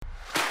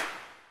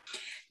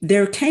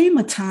There came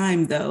a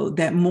time, though,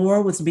 that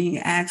more was being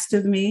asked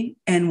of me.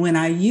 And when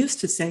I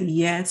used to say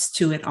yes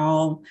to it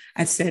all,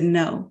 I said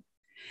no.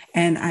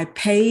 And I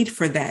paid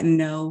for that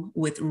no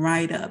with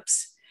write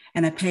ups.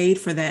 And I paid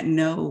for that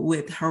no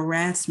with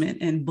harassment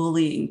and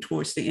bullying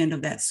towards the end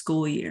of that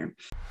school year.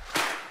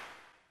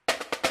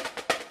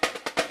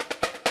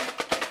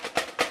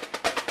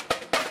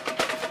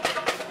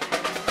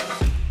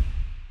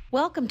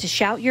 Welcome to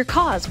Shout Your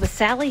Cause with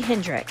Sally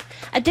Hendrick,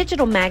 a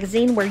digital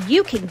magazine where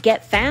you can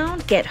get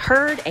found, get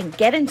heard, and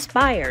get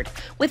inspired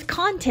with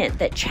content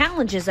that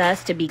challenges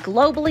us to be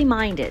globally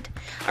minded.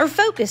 Our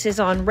focus is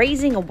on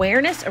raising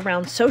awareness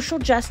around social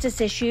justice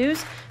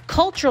issues,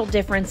 cultural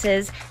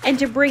differences, and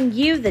to bring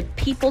you the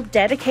people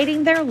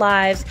dedicating their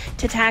lives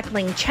to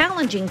tackling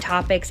challenging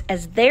topics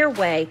as their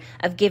way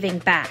of giving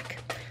back.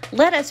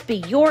 Let us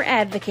be your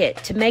advocate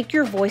to make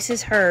your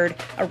voices heard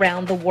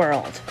around the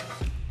world.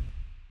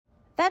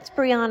 That's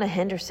Brianna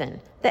Henderson,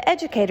 the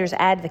educator's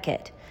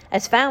advocate,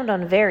 as found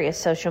on various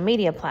social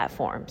media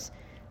platforms.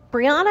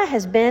 Brianna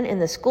has been in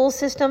the school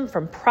system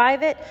from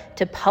private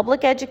to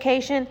public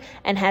education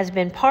and has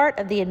been part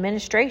of the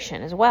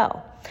administration as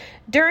well.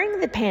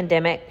 During the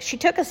pandemic, she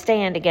took a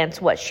stand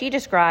against what she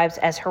describes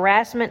as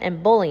harassment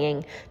and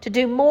bullying to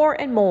do more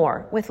and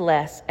more with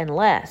less and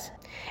less.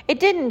 It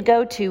didn't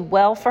go too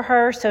well for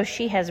her, so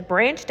she has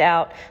branched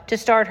out to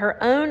start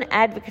her own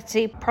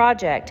advocacy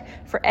project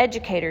for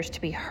educators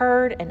to be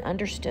heard and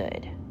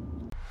understood.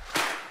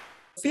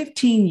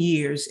 15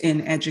 years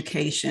in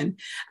education,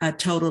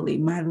 totally.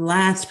 My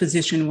last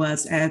position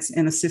was as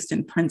an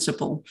assistant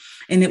principal.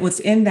 And it was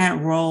in that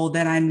role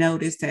that I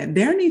noticed that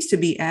there needs to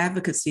be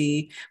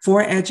advocacy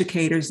for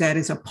educators that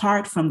is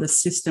apart from the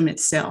system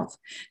itself.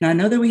 Now, I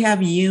know that we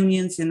have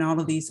unions and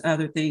all of these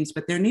other things,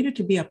 but there needed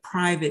to be a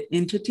private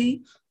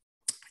entity.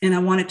 And I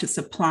wanted to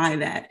supply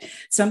that,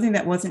 something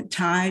that wasn't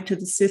tied to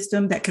the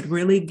system that could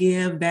really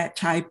give that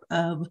type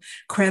of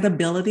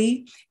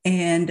credibility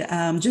and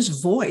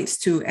just voice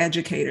to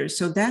educators.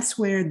 So that's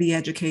where the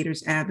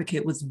Educator's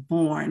Advocate was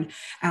born,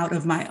 out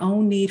of my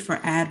own need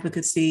for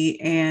advocacy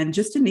and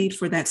just a need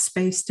for that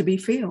space to be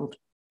filled.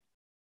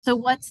 So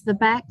what's the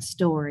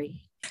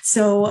backstory?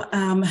 So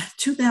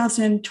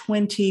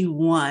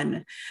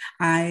 2021,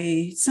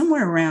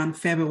 somewhere around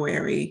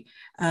February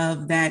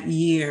of that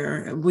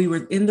year, we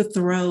were in the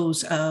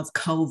throes of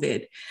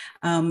COVID.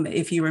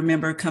 If you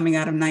remember, coming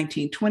out of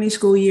 1920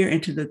 school year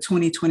into the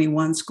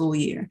 2021 school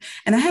year.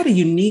 And I had a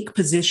unique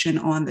position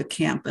on the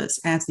campus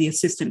as the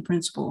assistant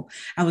principal.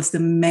 I was the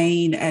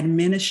main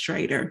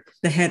administrator.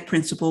 The head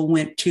principal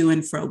went to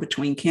and fro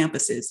between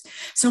campuses.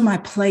 So my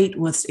plate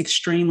was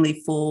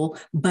extremely full,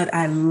 but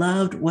I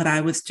loved what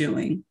I was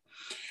doing.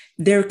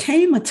 There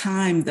came a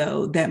time,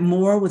 though, that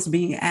more was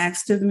being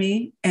asked of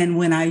me. And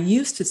when I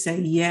used to say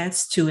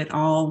yes to it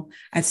all,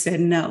 I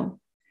said no.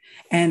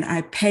 And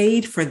I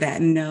paid for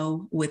that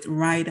no with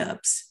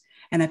write-ups.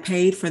 And I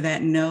paid for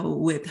that no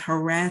with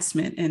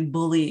harassment and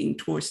bullying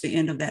towards the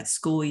end of that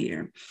school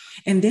year.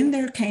 And then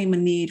there came a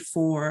need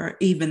for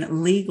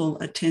even legal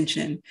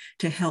attention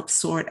to help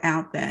sort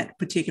out that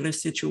particular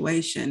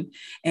situation.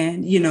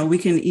 And, we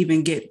can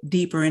even get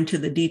deeper into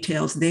the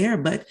details there.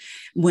 But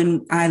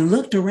when I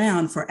looked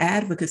around for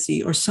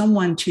advocacy or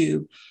someone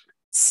to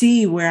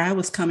see where I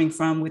was coming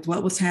from with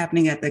what was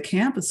happening at the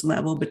campus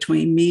level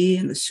between me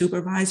and the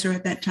supervisor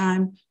at that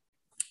time,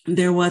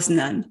 there was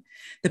none.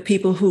 The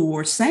people who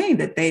were saying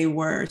that they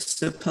were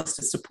supposed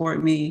to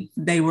support me,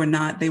 they were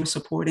not. They were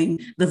supporting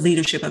the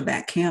leadership of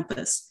that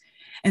campus.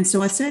 And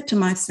so I said to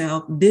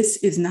myself, this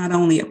is not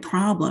only a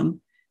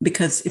problem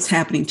because it's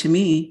happening to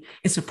me,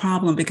 it's a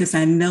problem because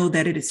I know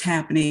that it is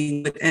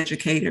happening with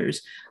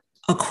educators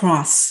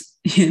across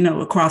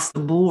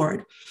the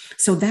board.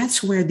 So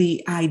that's where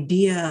the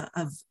idea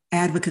of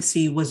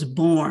advocacy was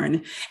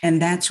born.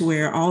 And that's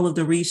where all of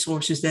the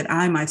resources that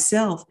I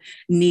myself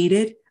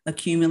needed,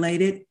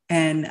 accumulated,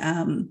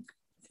 and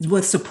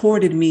what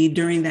supported me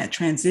during that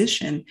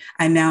transition,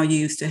 I now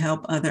use to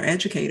help other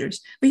educators.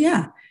 But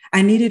yeah,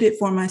 I needed it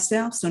for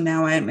myself. So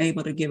now I am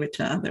able to give it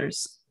to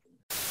others.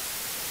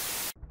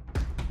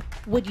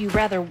 Would you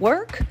rather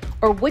work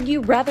or would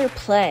you rather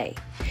play?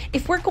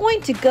 If we're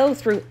going to go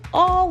through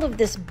all of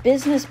this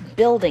business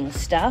building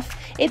stuff,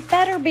 it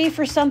better be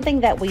for something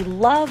that we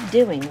love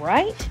doing,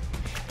 right?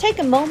 Take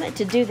a moment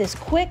to do this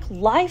quick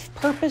life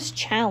purpose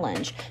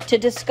challenge to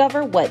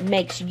discover what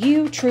makes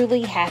you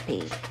truly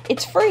happy.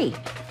 It's free.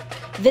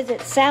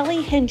 Visit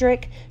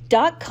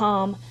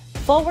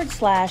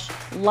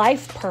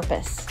sallyhendrick.com/life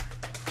purpose.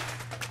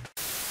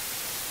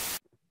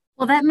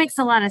 Well, that makes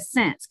a lot of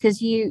sense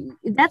because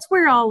that's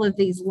where all of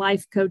these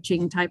life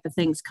coaching type of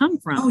things come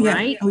from,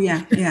 right? Oh,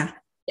 yeah.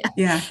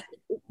 Yeah.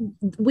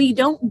 We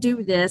don't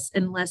do this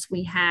unless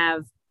we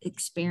have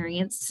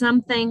experienced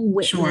something,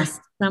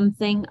 witnessed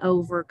something,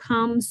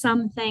 overcome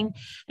something.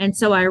 And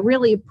so I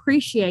really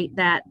appreciate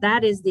that.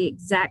 That is the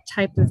exact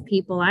type of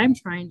people I'm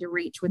trying to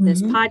reach with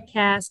this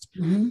podcast.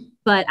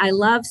 But I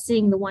love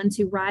seeing the ones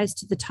who rise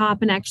to the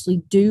top and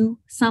actually do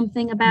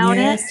something about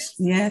it.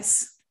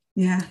 Yes.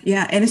 Yeah,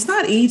 yeah, and it's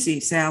not easy,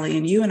 Sally,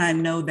 and you and I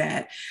know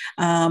that.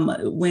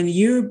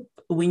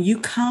 When you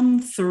come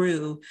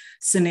through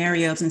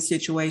scenarios and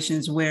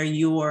situations where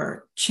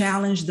you're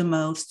challenged the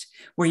most,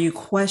 where you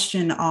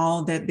question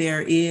all that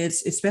there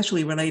is,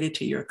 especially related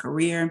to your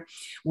career,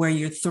 where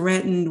you're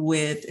threatened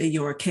with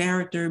your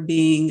character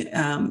being,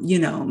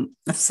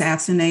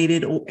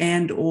 assassinated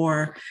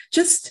or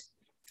just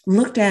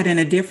looked at in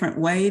a different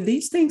way,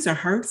 these things are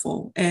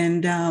hurtful.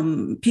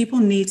 And people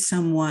need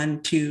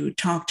someone to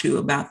talk to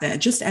about that,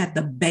 just at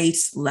the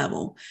base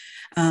level,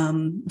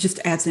 just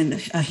as in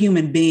a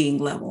human being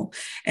level.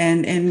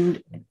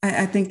 And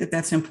I think that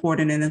that's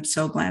important. And I'm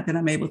so glad that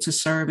I'm able to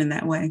serve in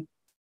that way.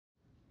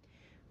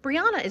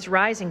 Brianna is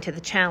rising to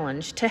the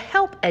challenge to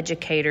help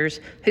educators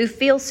who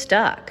feel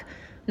stuck,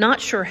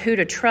 not sure who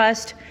to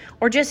trust,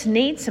 or just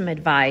need some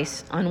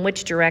advice on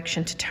which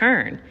direction to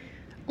turn.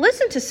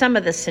 Listen to some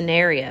of the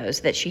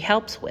scenarios that she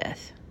helps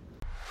with.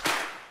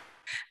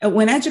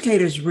 When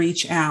educators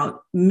reach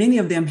out, many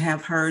of them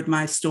have heard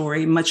my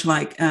story, much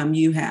like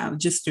you have,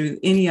 just through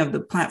any of the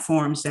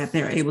platforms that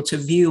they're able to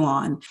view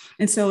on.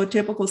 And so a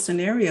typical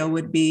scenario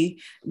would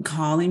be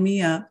calling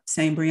me up,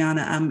 saying,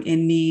 Brianna, I'm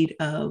in need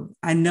of,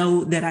 I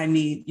know that I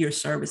need your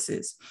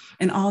services.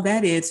 And all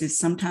that is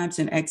sometimes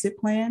an exit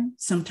plan.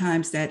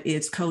 Sometimes that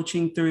is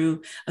coaching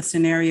through a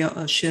scenario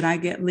of, should I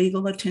get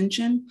legal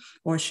attention,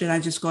 or should I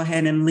just go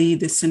ahead and leave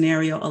this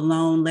scenario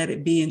alone, let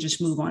it be, and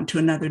just move on to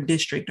another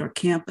district or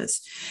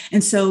campus?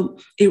 And so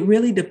it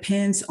really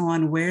depends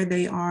on where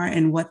they are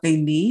and what they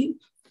need.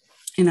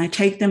 And I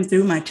take them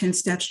through my 10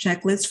 steps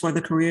checklist for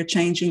the career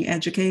changing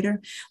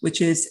educator,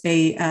 which is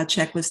a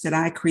checklist that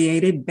I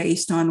created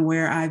based on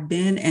where I've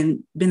been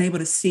and been able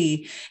to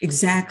see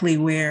exactly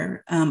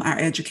where our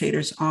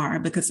educators are.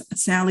 Because,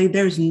 Sally,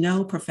 there's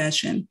no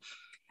profession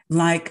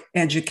like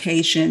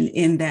education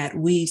in that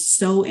we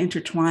so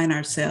intertwine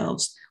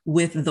ourselves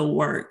with the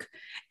work.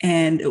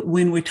 And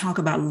when we talk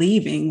about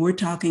leaving, we're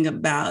talking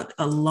about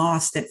a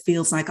loss that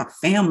feels like a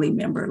family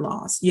member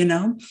loss.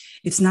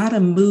 It's not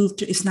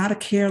it's not a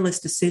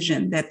careless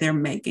decision that they're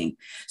making.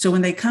 So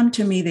when they come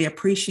to me, they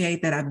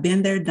appreciate that I've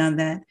been there, done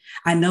that.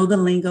 I know the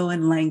lingo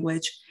and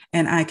language,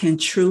 and I can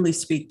truly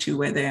speak to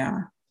where they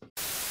are.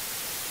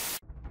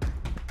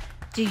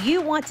 Do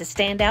you want to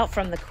stand out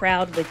from the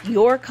crowd with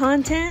your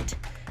content?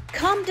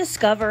 Come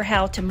discover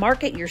how to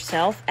market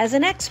yourself as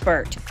an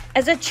expert,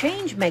 as a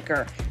change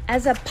maker,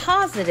 as a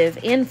positive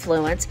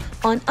influence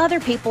on other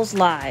people's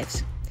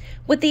lives.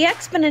 With the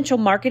Exponential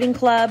Marketing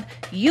Club,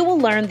 you will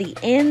learn the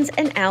ins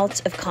and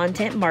outs of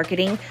content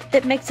marketing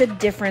that makes a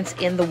difference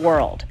in the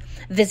world.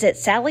 Visit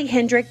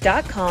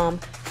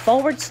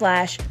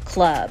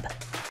sallyhendrick.com/club.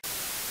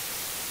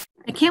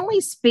 Can we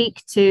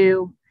speak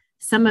to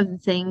some of the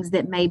things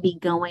that may be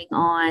going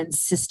on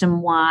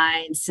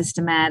system-wide,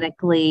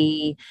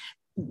 systematically?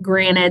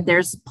 Granted,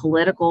 there's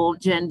political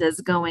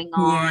agendas going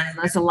on. Yeah.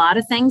 There's a lot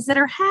of things that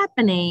are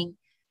happening.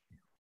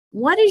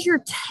 What is your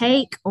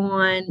take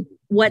on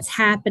what's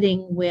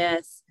happening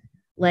with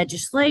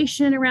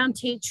legislation around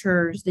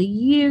teachers, the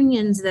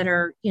unions that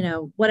are,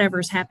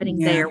 whatever's happening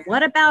there?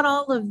 What about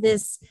all of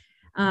this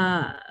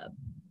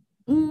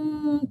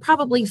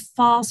probably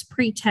false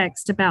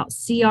pretext about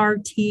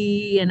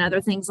CRT and other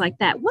things like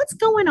that? What's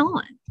going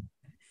on?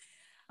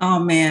 Oh,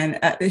 man,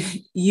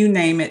 you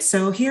name it.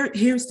 So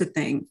here's the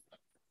thing.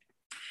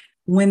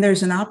 When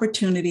there's an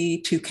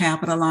opportunity to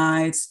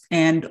capitalize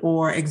and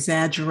or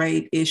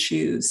exaggerate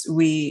issues,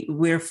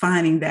 we're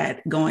finding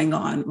that going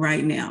on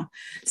right now.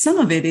 Some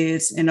of it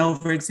is an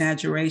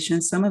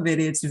over-exaggeration. Some of it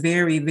is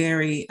very,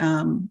 very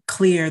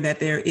clear that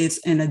there is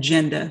an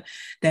agenda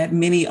that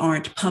many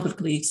aren't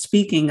publicly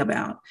speaking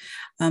about.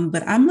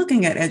 But I'm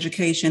looking at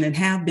education, and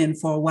have been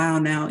for a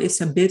while now.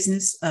 It's a big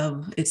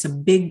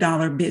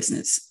dollar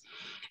business.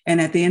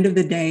 And at the end of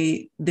the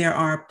day, there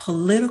are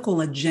political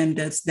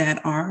agendas that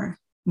are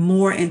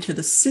more into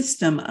the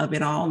system of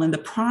it all and the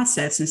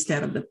process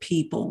instead of the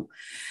people.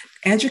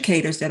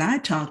 Educators that I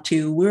talk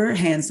to, we're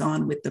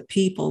hands-on with the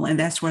people, and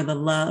that's where the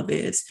love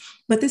is.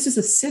 But this is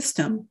a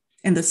system,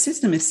 and the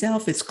system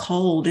itself is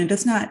cold and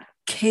does not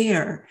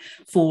care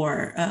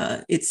for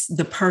it's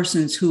the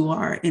persons who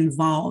are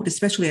involved,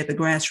 especially at the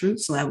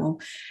grassroots level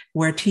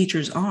where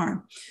teachers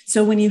are.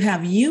 So when you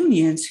have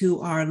unions who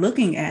are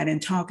looking at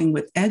and talking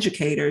with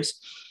educators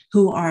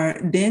who are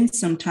then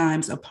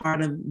sometimes a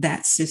part of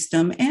that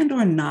system and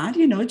or not,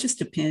 it just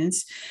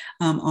depends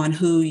on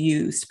who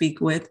you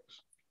speak with.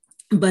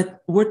 But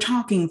we're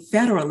talking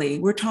federally,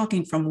 we're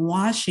talking from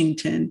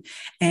Washington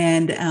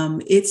and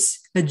its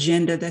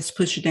agenda that's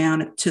pushed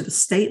down to the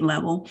state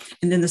level,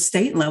 and then the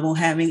state level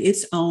having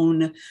its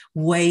own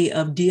way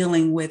of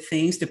dealing with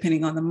things,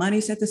 depending on the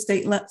monies that the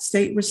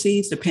state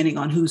receives, depending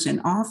on who's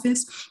in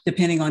office,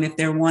 depending on if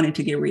they're wanting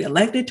to get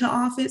reelected to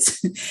office.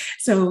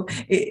 So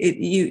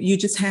you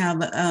just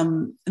have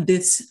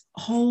this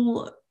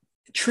whole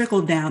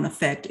trickle down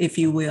effect, if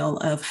you will,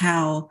 of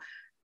how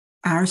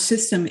our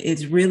system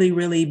is really,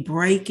 really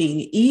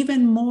breaking,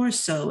 even more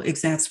so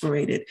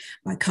exasperated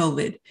by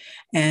COVID.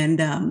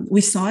 And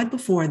we saw it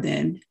before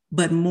then,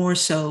 but more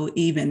so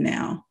even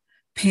now.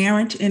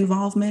 parent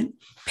involvement,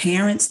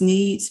 parents'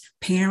 needs,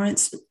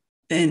 parents,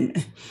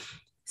 and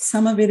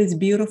some of it is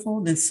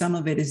beautiful, then some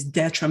of it is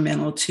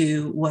detrimental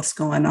to what's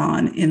going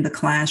on in the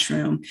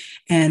classroom.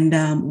 And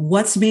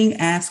what's being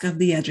asked of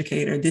the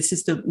educator, this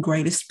is the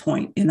greatest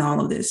point in all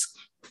of this.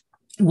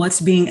 What's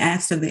being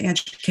asked of the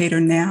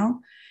educator now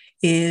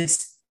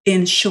is,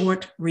 in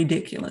short,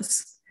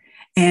 ridiculous.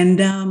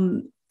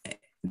 And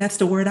that's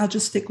the word I'll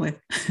just stick with,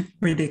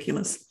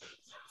 ridiculous.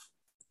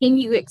 Can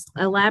you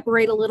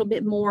elaborate a little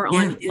bit more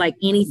on like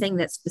anything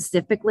that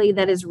specifically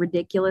that is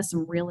ridiculous,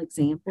 and real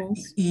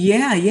examples?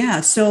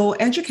 Yeah. So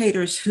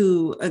educators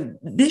who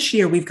this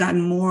year we've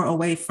gotten more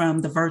away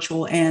from the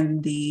virtual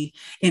and the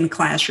in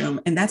classroom,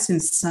 and that's in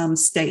some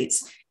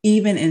states,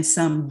 even in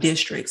some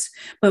districts.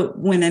 But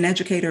when an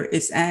educator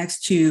is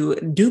asked to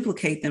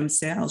duplicate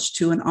themselves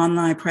to an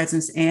online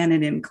presence and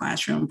an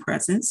in-classroom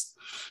presence,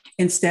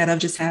 instead of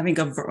just having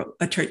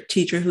a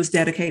teacher who's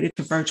dedicated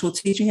to virtual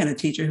teaching and a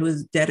teacher who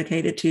is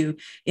dedicated to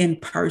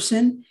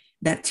in-person,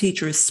 that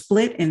teacher is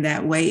split in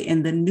that way,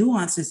 and the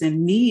nuances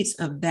and needs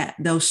of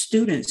those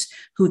students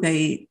who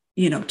they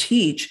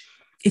teach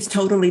is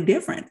totally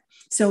different.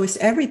 So it's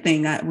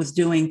everything I was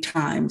doing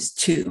times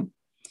two.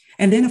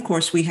 And then, of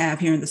course, we have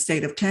here in the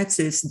state of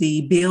Texas,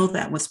 the bill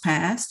that was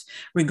passed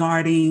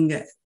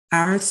regarding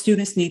our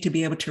students need to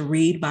be able to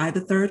read by the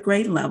third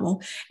grade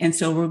level. And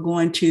so we're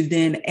going to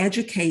then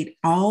educate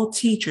all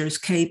teachers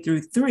K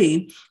through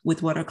 3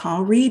 with what are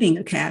called reading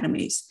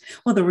academies.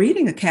 Well, the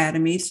reading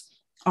academies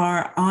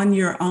are on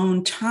your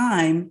own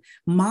time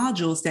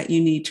modules that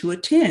you need to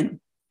attend.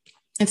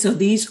 And so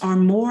these are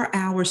more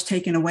hours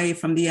taken away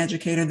from the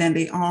educator than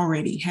they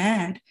already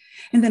had.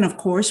 And then, of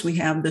course, we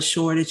have the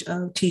shortage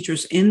of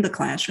teachers in the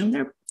classroom.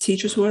 There are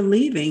teachers who are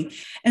leaving.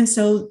 And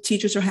so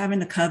teachers are having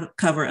to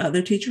cover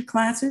other teacher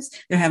classes.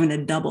 They're having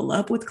to double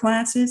up with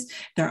classes.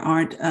 There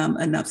aren't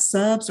enough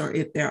subs, or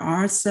if there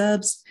are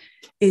subs,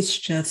 it's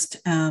just,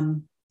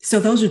 so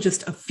those are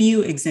just a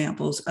few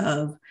examples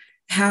of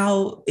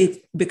how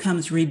it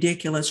becomes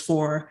ridiculous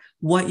for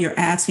what you're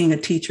asking a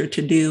teacher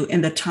to do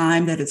in the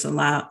time that is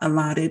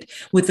allotted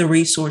with the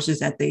resources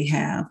that they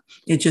have.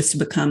 It just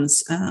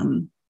becomes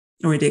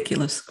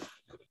ridiculous.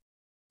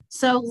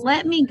 So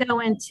let me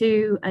go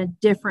into a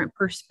different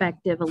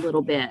perspective a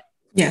little bit.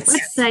 Yes.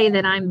 Let's say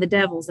that I'm the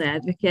devil's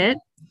advocate.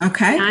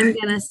 Okay. I'm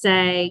going to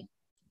say,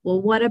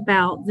 well, what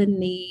about the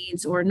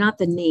needs, or not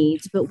the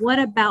needs, but what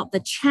about the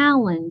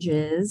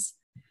challenges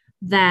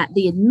that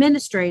the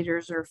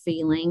administrators are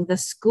feeling, the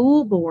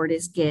school board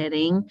is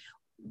getting?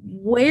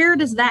 Where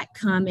does that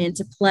come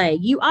into play?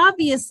 You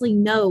obviously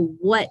know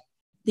what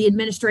the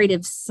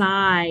administrative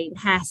side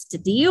has to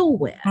deal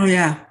with. Oh,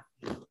 yeah.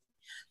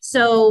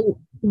 So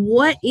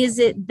what is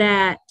it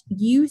that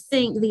you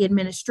think the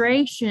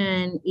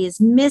administration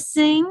is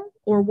missing,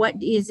 or what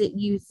is it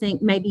you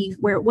think maybe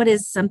what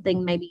is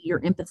something maybe you're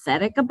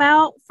empathetic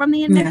about from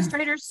the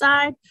administrator's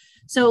side?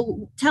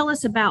 So tell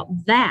us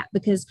about that,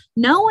 because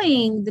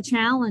knowing the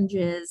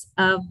challenges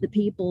of the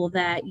people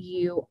that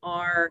you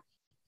are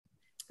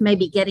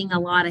maybe getting a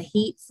lot of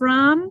heat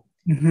from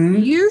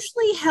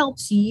usually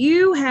helps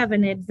you have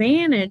an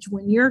advantage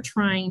when you're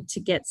trying to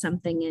get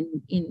something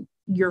in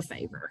your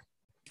favor.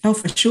 Oh,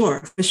 for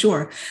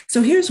sure.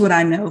 So here's what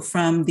I know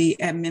from the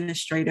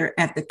administrator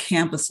at the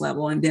campus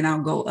level, and then I'll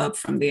go up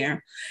from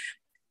there.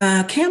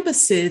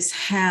 Campuses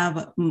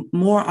have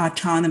more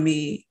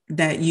autonomy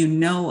that you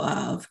know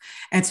of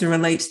as it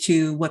relates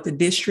to what the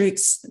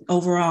district's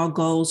overall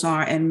goals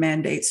are and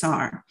mandates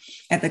are.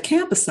 At the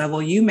campus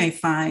level, you may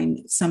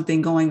find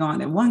something going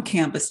on at one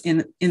campus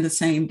in the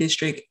same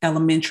district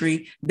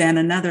elementary than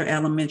another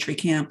elementary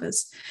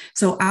campus.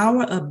 So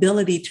our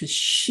ability to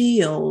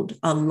shield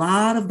a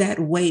lot of that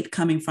weight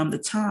coming from the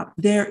top,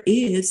 there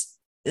is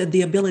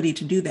the ability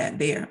to do that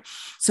there.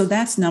 So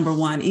that's number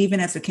one. Even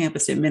as a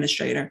campus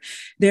administrator,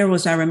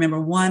 I remember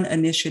one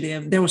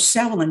initiative, there were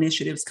several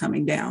initiatives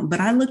coming down, but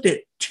I looked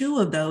at 2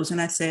 of those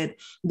and I said,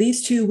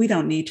 these 2 we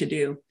don't need to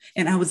do.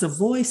 And I was a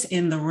voice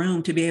in the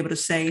room to be able to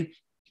say,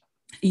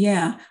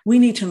 yeah, we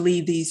need to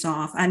leave these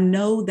off. I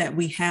know that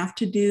we have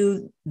to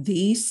do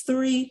these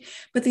 3,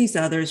 but these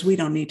others we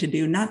don't need to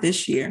do, not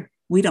this year.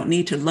 We don't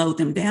need to load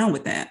them down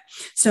with that.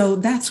 So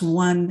that's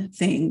one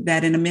thing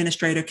that an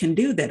administrator can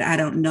do that I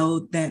don't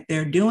know that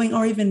they're doing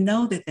or even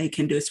know that they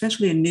can do,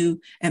 especially a new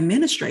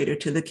administrator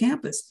to the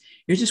campus.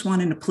 You're just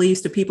wanting to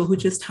please the people who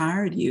just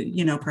hired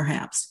you,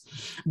 perhaps.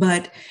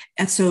 And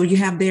so you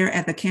have there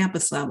at the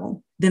campus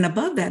level. Then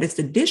above that is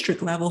the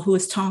district level, who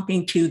is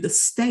talking to the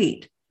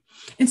state.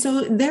 And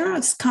so there are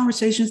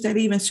conversations that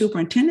even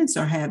superintendents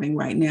are having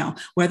right now,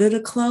 whether to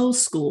close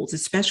schools,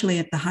 especially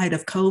at the height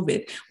of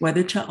COVID,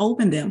 whether to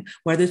open them,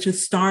 whether to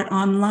start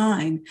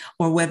online,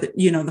 or whether,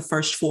 the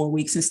first 4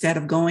 weeks instead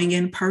of going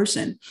in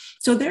person.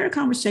 So there are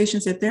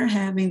conversations that they're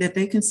having that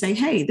they can say,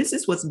 hey, this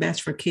is what's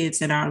best for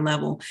kids at our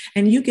level.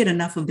 And you get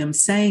enough of them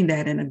saying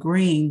that and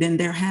agreeing, then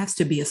there has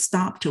to be a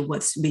stop to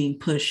what's being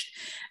pushed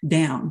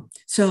down.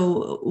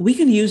 So we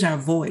can use our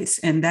voice.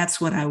 And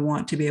that's what I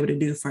want to be able to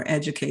do for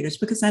educators,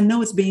 because I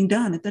know it's being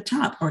done at the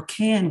top, or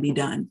can be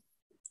done.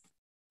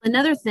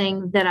 Another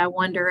thing that I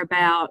wonder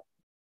about,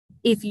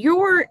 if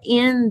you're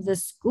in the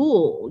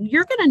school,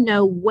 you're going to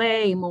know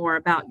way more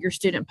about your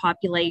student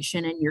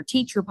population and your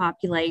teacher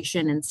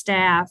population and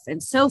staff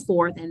and so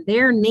forth and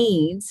their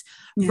needs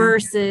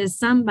versus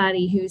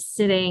somebody who's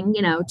sitting,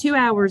 2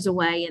 hours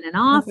away in an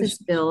office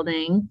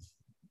building,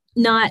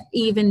 not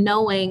even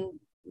knowing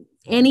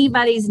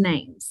anybody's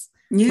names.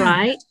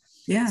 Right?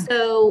 Yeah.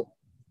 So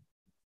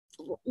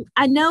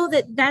I know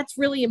that that's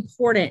really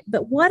important,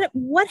 but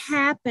what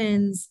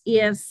happens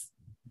if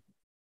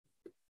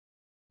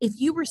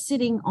you were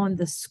sitting on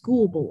the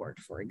school board,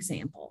 for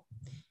example,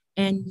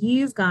 and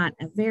you've got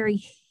a very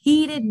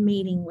heated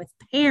meeting with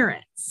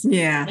parents,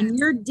 and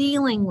you're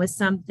dealing with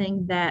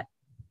something that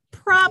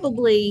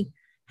probably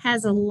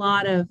has a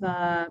lot of,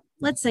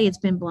 let's say it's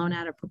been blown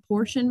out of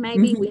proportion,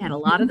 maybe. We had a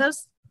lot of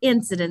those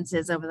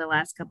incidences over the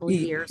last couple of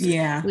years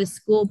with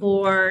school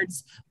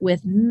boards,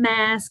 with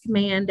mask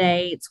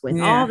mandates, with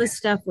all the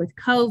stuff with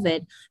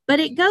COVID, but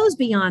it goes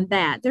beyond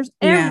that. There's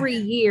every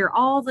year,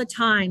 all the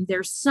time,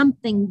 there's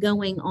something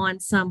going on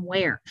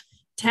somewhere.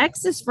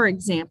 Texas, for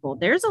example,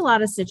 there's a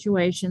lot of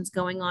situations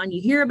going on.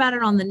 You hear about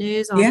it on the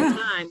news all the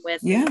time with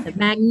the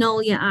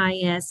Magnolia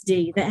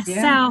ISD, the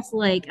South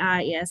Lake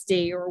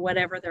ISD, or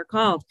whatever they're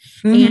called,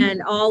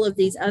 and all of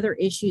these other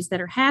issues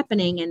that are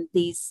happening. And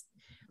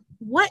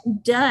what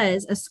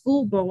does a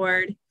school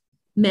board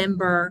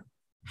member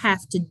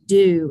have to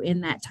do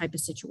in that type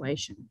of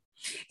situation?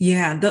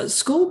 Yeah, the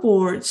school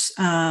boards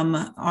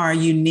are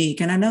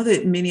unique. And I know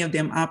that many of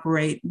them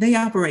operate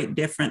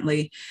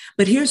differently.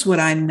 But here's what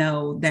I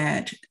know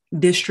that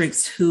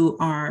districts who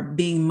are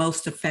being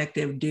most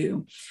effective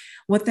do.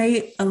 What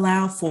they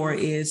allow for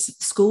is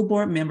school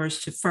board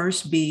members to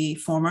first be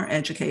former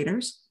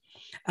educators,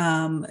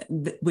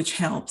 which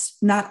helps.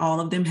 Not all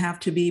of them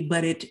have to be,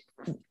 but it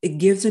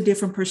gives a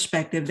different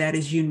perspective that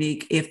is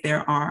unique if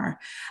there are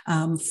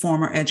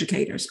former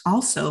educators.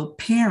 Also,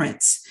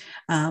 parents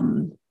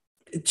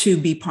to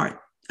be part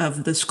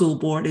of the school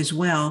board as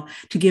well,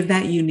 to give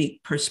that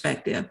unique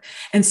perspective.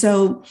 And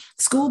so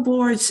school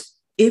boards,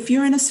 if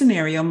you're in a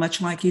scenario,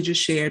 much like you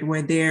just shared,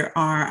 where there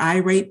are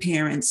irate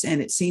parents and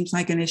it seems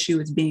like an issue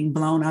is being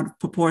blown out of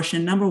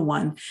proportion, number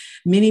one,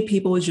 many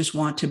people just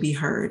want to be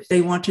heard. They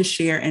want to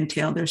share and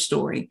tell their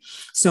story.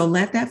 So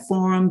let that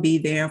forum be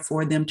there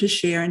for them to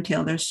share and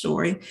tell their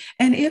story.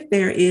 And if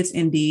there is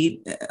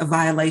indeed a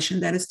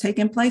violation that has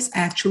taken place,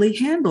 actually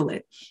handle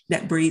it.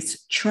 That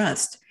breeds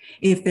trust.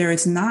 If there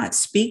is not,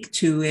 speak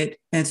to it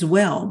as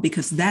well,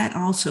 because that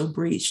also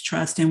breeds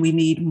trust, and we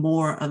need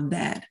more of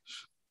that.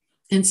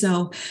 And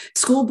so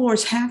school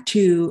boards have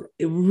to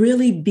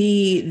really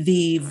be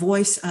the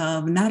voice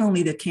of not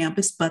only the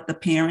campus, but the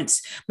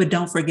parents. But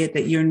don't forget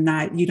that you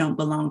don't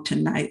belong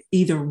to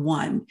either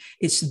one.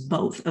 It's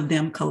both of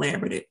them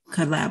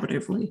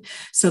collaboratively.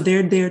 So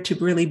they're there to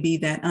really be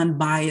that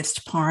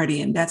unbiased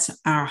party. And that's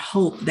our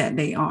hope that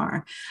they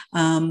are.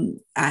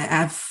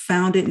 I've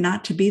found it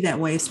not to be that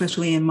way,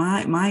 especially in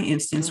my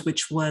instance,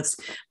 which was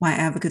why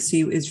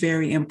advocacy is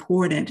very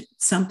important,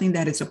 something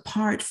that is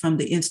apart from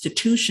the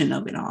institution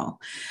of it all.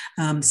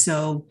 But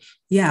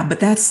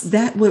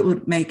that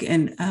would make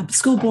a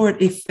school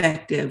board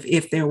effective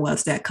if there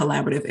was that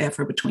collaborative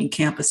effort between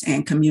campus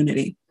and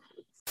community.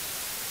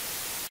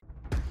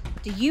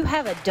 Do you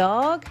have a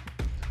dog?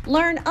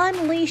 Learn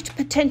unleashed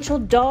potential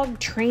dog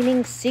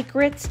training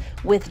secrets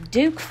with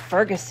Duke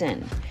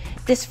Ferguson.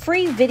 This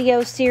free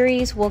video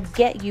series will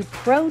get you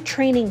pro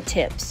training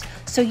tips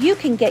so you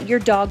can get your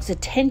dog's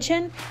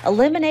attention,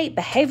 eliminate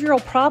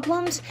behavioral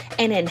problems,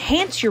 and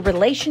enhance your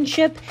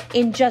relationship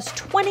in just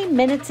 20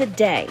 minutes a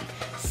day.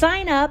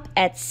 Sign up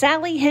at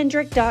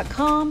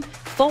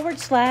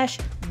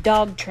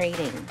sallyhendrick.com/dog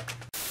training.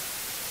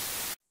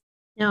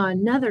 Now,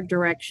 another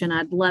direction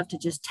I'd love to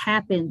just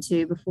tap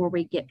into before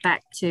we get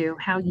back to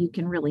how you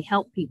can really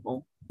help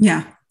people.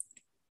 Yeah.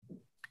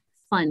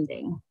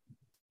 Funding.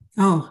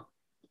 Oh.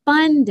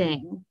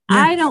 Funding. Yeah.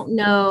 I don't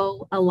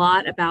know a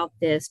lot about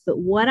this, but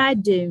what I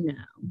do know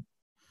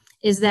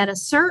is that a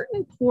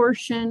certain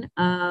portion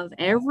of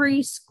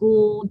every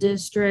school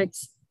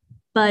district's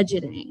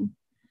budgeting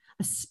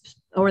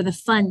or the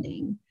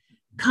funding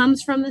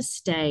comes from the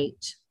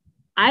state.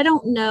 I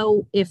don't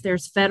know if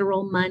there's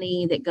federal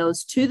money that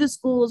goes to the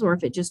schools or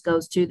if it just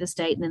goes to the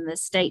state and then the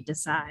state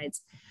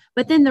decides.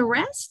 But then the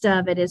rest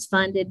of it is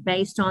funded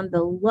based on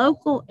the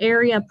local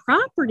area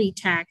property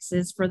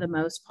taxes for the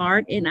most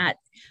part. And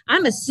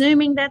I'm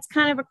assuming that's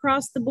kind of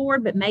across the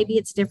board, but maybe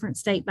it's different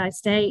state by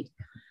state.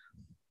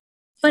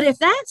 But if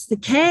that's the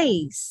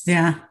case,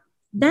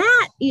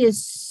 that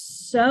is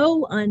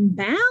so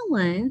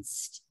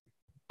unbalanced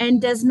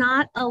and does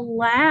not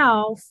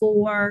allow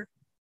for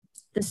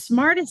the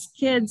smartest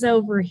kids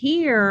over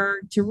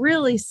here to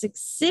really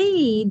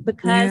succeed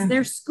because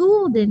their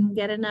school didn't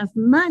get enough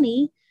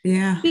money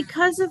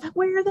because of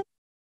where they.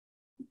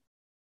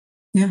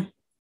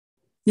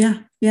 Yeah.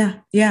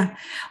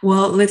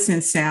 Well,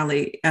 listen,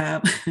 Sally,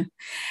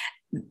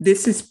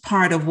 this is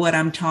part of what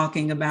I'm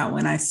talking about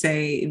when I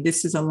say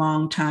this is a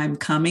long time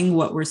coming,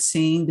 what we're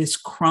seeing, this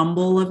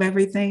crumble of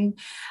everything,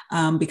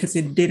 because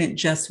it didn't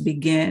just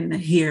begin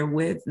here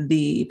with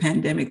the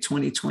pandemic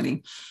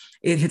 2020.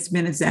 It has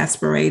been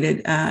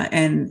exasperated,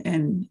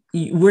 and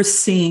we're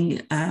seeing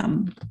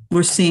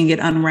it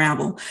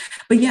unravel.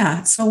 But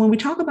yeah, so when we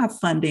talk about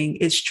funding,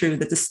 it's true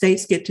that the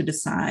states get to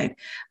decide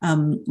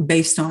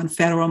based on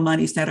federal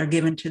monies that are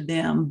given to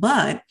them,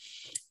 but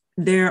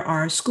there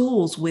are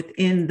schools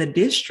within the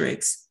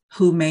districts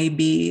who may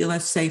be,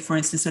 let's say, for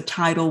instance, a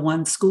Title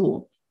I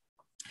school.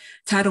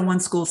 Title I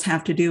schools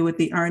have to do with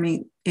the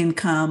earning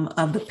income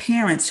of the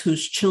parents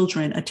whose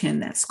children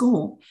attend that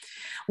school.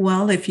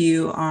 Well, if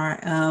you are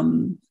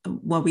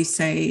what we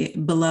say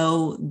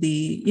below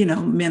the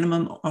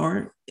minimum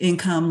or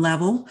income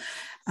level,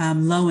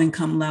 low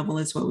income level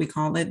is what we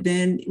call it,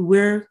 then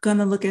we're going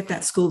to look at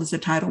that school as a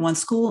Title I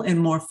school, and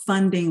more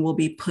funding will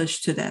be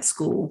pushed to that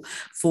school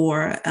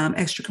for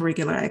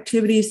extracurricular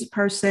activities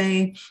per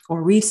se,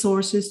 or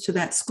resources to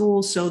that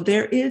school. So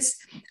there is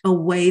a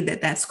way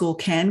that that school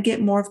can get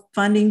more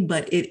funding,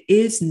 but it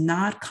is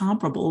not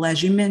comparable,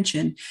 as you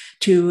mentioned,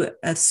 to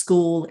a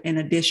school in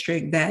a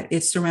district that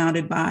is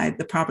surrounded by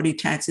the property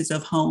taxes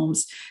of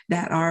homes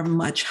that are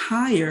much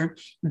higher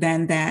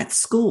than that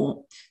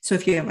school. So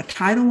if you have a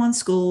Title I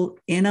school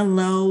in a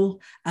low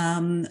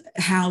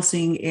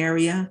housing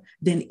area,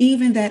 then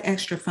even that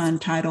extra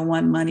fund Title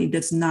I money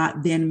does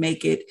not then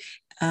make it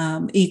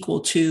equal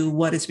to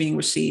what is being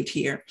received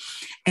here.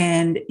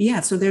 And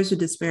yeah, so there's a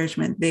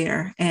disparagement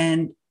there.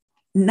 And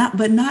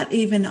not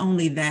even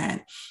only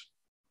that,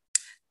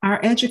 our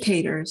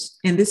educators,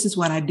 and this is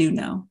what I do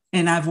know,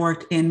 and I've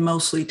worked in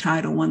mostly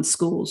Title I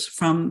schools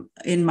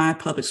in my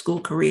public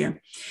school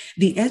career,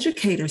 the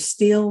educator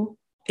still,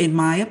 in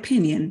my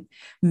opinion,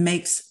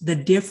 makes the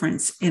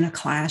difference in a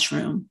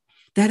classroom.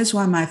 That is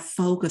why my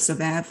focus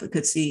of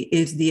advocacy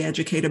is the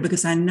educator,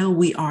 because I know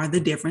we are the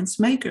difference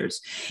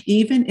makers.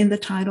 Even in the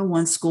Title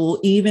I school,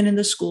 even in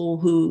the school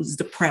who's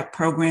the prep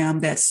program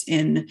that's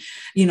in,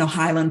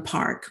 Highland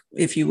Park,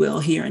 if you will,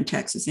 here in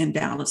Texas, in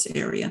Dallas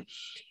area,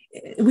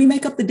 we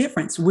make up the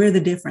difference. We're the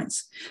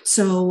difference.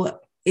 So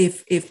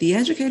if the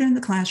educator in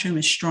the classroom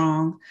is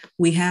strong,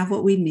 we have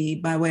what we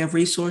need by way of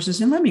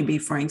resources. And let me be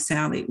frank,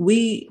 Sally,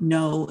 we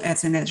know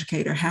as an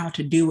educator how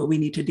to do what we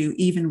need to do,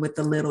 even with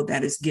the little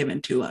that is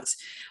given to us.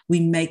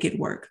 We make it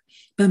work.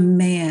 But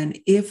man,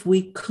 if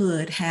we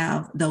could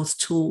have those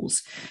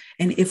tools,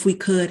 and if we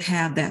could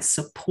have that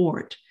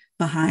support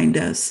behind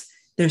us,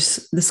 the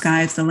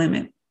sky is the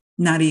limit.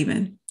 Not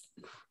even.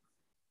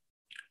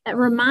 That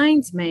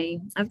reminds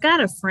me, I've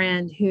got a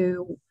friend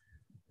who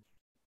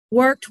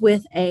worked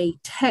with a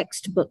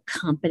textbook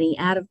company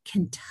out of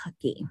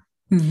Kentucky.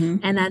 Mm-hmm.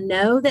 And I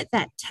know that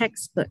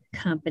textbook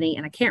company,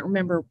 and I can't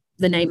remember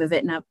the name of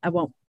it, and I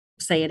won't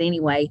say it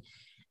anyway,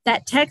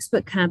 that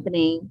textbook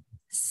company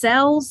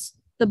sells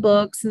the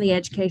books and the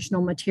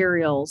educational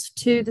materials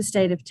to the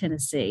state of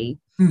Tennessee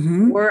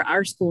for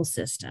our school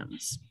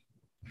systems.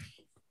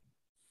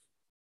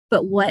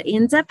 But what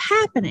ends up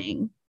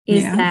happening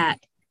is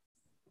that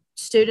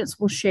students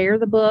will share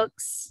the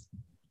books,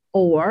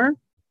 or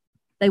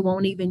they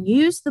won't even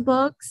use the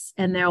books,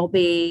 and there'll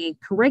be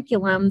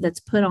curriculum that's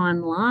put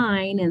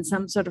online in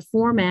some sort of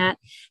format,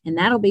 and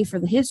that'll be for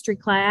the history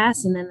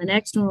class, and then the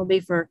next one will be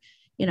for,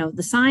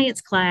 the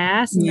science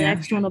class, and the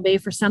next one will be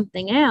for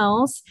something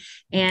else.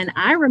 And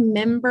I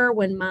remember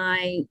when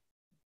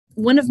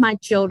one of my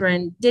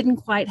children didn't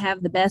quite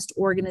have the best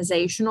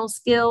organizational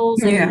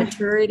skills and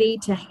maturity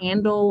to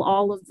handle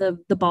all of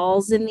the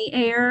balls in the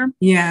air.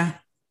 Yeah.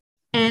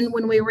 And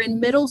when we were in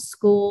middle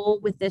school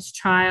with this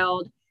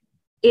child,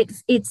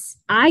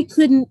 I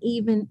couldn't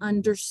even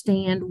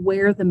understand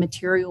where the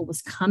material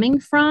was coming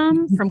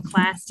from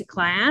class to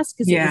class,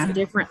 because it was a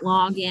different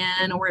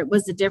login, or it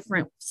was a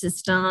different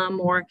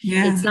system, or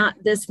it's not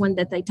this one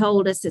that they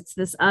told us, it's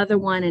this other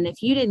one. And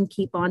if you didn't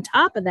keep on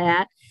top of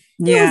that,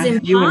 it was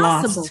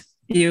impossible.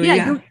 You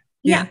were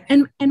lost.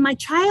 And my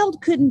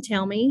child couldn't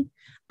tell me.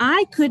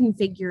 I couldn't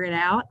figure it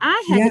out.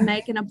 I had to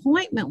make an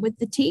appointment with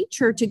the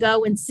teacher to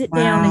go and sit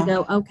down and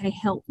go, okay,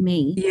 help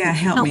me. Yeah,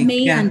 help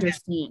me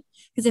understand.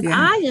 Because if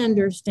I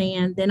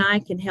understand, then I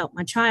can help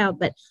my child,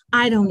 but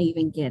I don't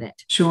even get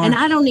it. Sure. And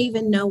I don't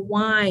even know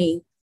why.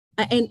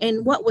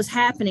 And what was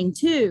happening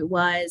too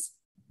was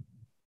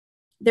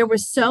there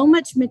was so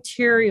much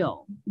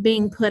material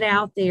being put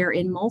out there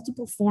in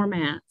multiple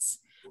formats.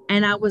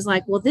 And I was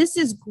like, well, this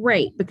is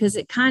great, because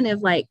it kind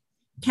of like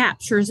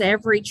captures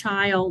every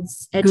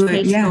child's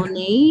educational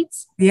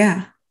needs.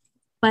 Yeah.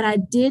 But I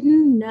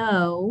didn't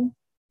know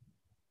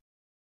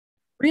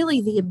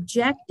really the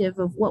objective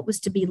of what was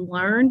to be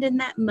learned in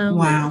that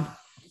moment.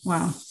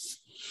 Wow.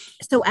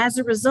 So as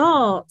a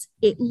result,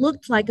 it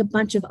looked like a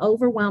bunch of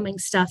overwhelming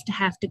stuff to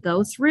have to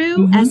go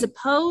through, as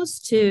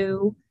opposed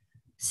to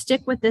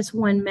stick with this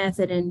one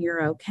method and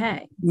you're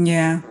okay.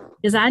 Yeah.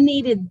 Because I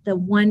needed the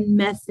one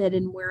method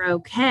and we're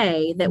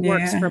okay that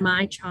works for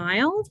my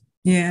child.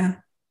 Yeah.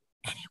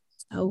 And it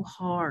was so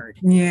hard.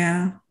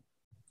 Yeah.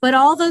 But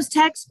all those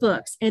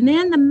textbooks and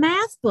then the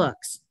math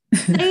books,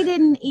 they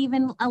didn't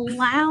even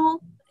allow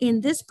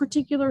in this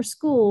particular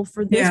school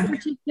for this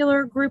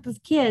particular group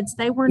of kids.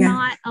 They were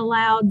not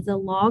allowed the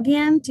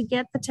login to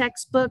get the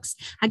textbooks.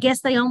 I guess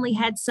they only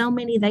had so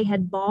many they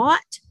had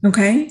bought.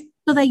 Okay.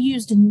 So they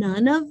used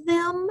none of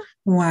them.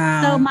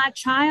 Wow. So my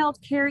child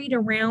carried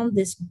around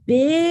this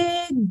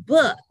big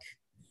book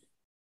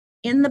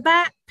in the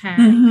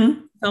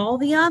backpack, all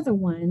the other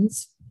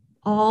ones,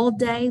 all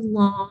day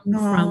long,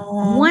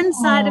 from one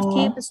side of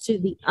campus to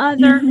the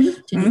other,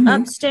 to the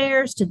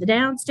upstairs, to the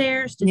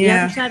downstairs, to the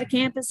other side of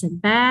campus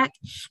and back.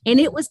 And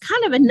it was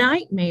kind of a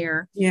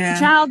nightmare. The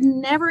child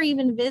never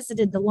even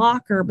visited the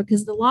locker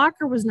because the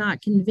locker was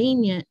not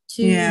convenient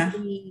to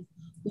the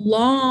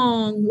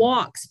long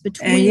walks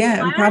between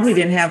classes. Probably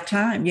didn't have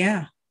time.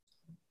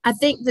 I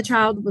think the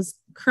child was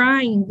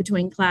crying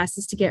between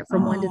classes to get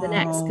from one to the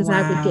next, because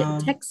I would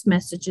get text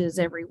messages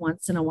every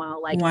once in a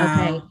while like,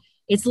 okay,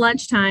 it's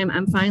lunchtime.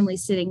 I'm finally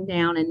sitting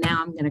down and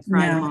now I'm going to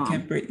cry. Mom. I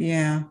can't breathe.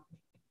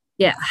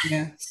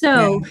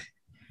 So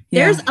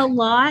there's a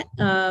lot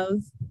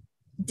of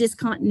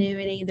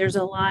discontinuity. There's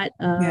a lot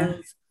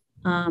of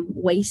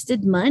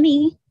wasted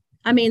money.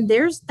 I mean,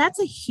 that's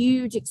a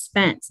huge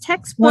expense.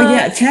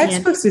 Textbooks.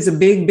 Textbooks is a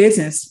big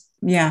business.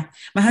 Yeah.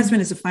 My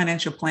husband is a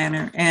financial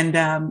planner,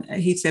 and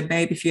he said,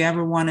 babe, if you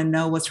ever want to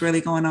know what's really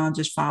going on,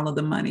 just follow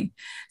the money.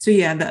 So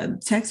the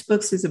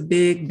textbooks is a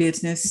big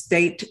business,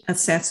 state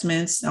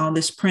assessments, all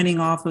this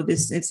printing off of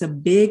this. It's a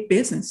big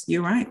business.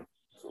 You're right.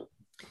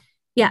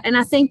 Yeah. And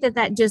I think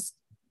that just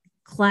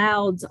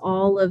clouds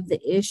all of the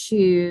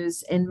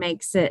issues and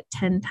makes it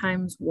 10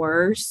 times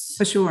worse.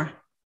 For sure.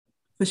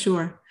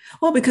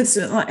 Well, because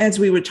as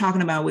we were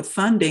talking about with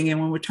funding, and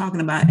when we're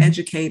talking about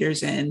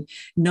educators and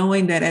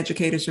knowing that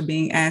educators are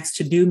being asked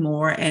to do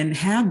more and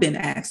have been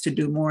asked to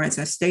do more, as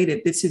I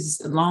stated, this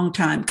is a long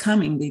time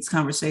coming, these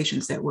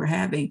conversations that we're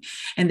having.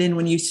 And then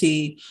when you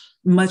see,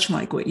 much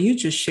like what you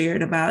just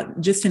shared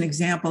about, just an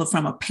example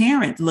from a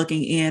parent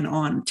looking in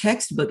on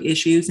textbook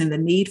issues and the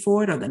need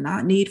for it or the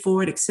not need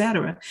for it, et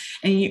cetera.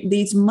 And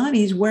these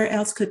monies, where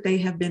else could they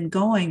have been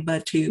going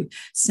but to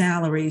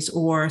salaries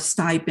or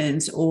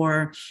stipends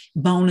or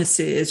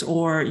bonuses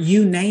or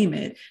you name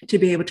it, to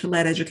be able to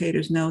let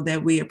educators know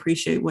that we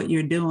appreciate what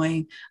you're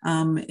doing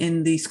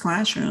in these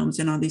classrooms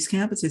and on these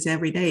campuses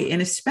every day.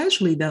 And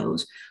especially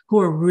those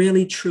who are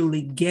really,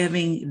 truly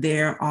giving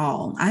their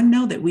all. I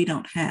know that we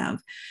don't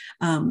have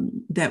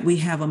that we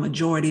have a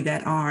majority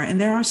that are, and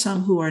there are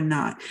some who are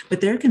not,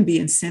 but there can be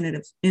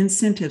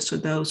incentives for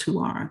those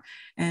who are.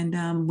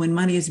 And when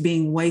money is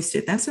being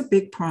wasted, that's a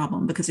big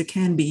problem because it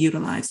can be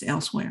utilized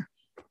elsewhere.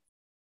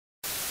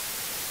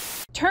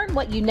 Turn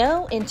what you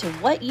know into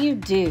what you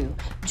do.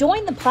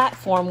 Join the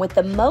platform with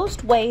the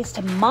most ways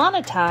to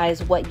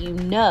monetize what you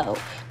know,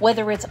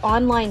 whether it's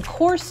online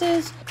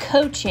courses,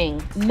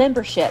 coaching,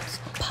 memberships,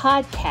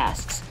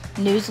 podcasts,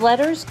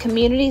 newsletters,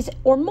 communities,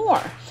 or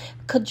more.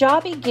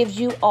 Kajabi gives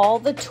you all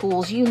the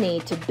tools you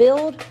need to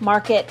build,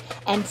 market,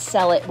 and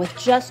sell it with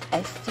just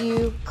a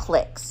few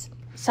clicks.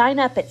 Sign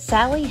up at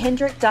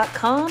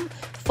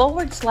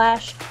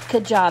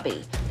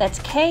sallyhendrick.com/Kajabi. That's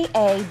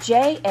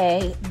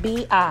Kajabi.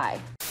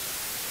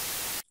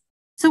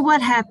 So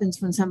what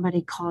happens when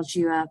somebody calls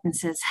you up and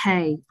says,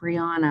 hey,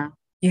 Brianna,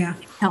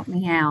 help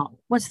me out?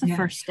 What's the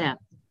first step?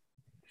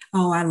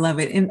 Oh, I love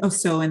it. And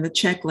also in the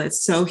checklist.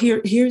 So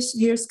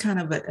here's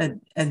kind of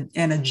an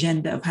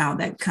agenda of how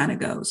that kind of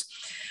goes.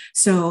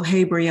 So,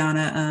 hey,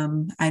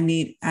 Brianna,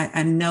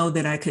 I know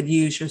that I could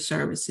use your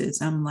services.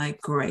 I'm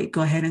like, great,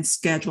 go ahead and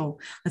schedule.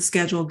 Let's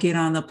get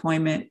on the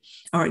appointment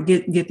or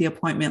get the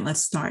appointment.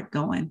 Let's start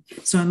going.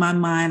 So in my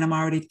mind, I'm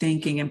already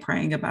thinking and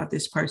praying about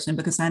this person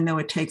because I know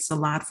it takes a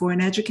lot for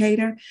an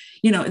educator.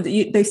 You know,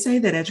 they say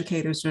that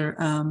educators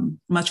are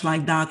much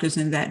like doctors,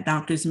 and that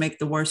doctors make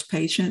the worst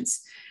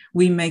patients.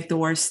 We make the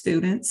worst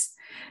students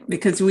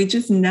because we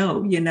just know,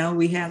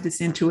 we have this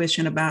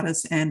intuition about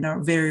us and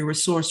are very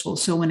resourceful.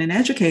 So when an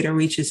educator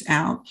reaches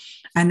out,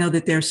 I know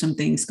that there's some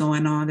things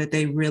going on that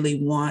they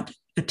really want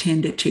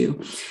attended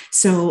to.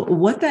 So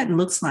what that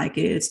looks like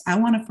is I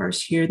want to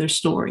first hear their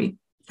story.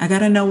 I got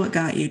to know what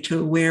got you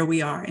to where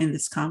we are in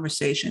this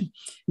conversation.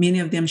 Many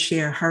of them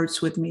share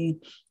hurts with me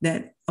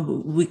that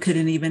we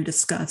couldn't even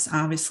discuss,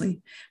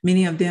 obviously.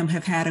 Many of them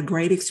have had a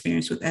great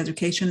experience with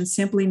education and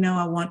simply know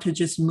I want to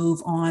just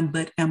move on,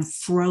 but am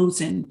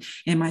frozen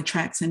in my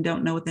tracks and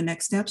don't know what the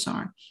next steps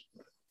are.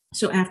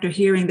 So after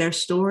hearing their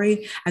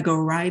story, I go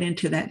right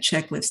into that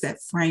checklist,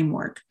 that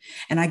framework,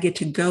 and I get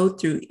to go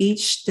through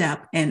each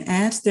step. And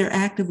as they're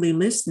actively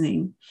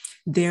listening,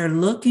 they're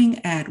looking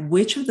at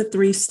which of the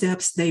 3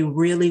 steps they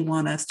really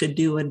want us to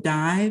do a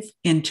dive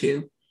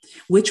into.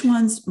 Which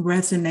ones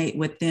resonate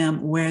with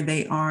them where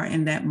they are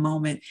in that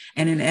moment?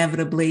 And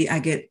inevitably, I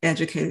get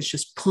educators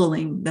just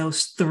pulling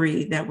those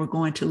 3 that we're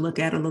going to look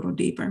at a little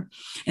deeper.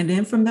 And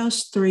then from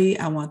those 3,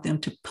 I want them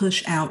to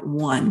push out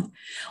one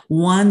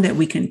that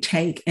we can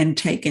take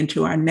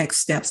into our next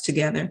steps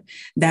together.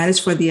 That is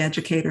for the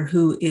educator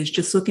who is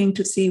just looking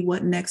to see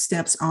what next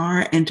steps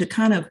are and to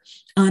kind of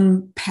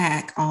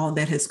unpack all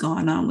that has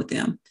gone on with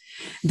them.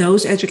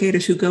 Those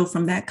educators who go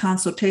from that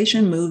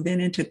consultation move then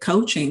into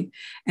coaching.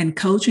 And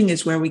coaching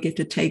is where we get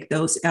to take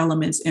those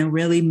elements and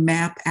really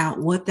map out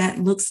what that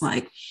looks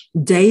like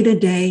day to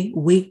day,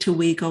 week to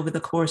week, over the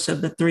course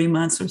of the 3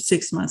 months or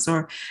 6 months,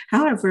 or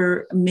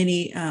however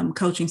many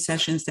coaching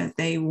sessions that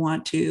they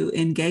want to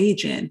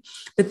engage in.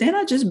 But then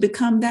I just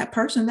become that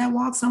person that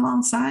walks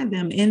alongside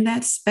them in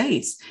that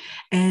space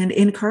and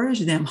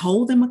encourage them,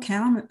 hold them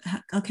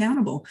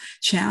accountable,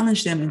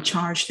 challenge them, and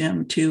charge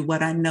them to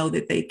what I know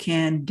that they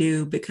can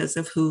do because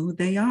of who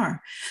they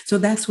are. So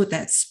that's what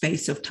that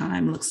space of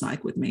time looks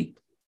like with me.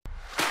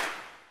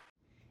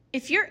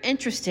 If you're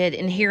interested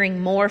in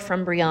hearing more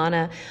from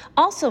Brianna,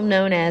 also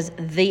known as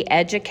the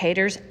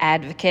Educator's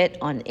Advocate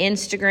on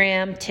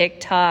Instagram,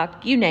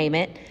 TikTok, you name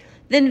it,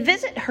 then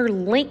visit her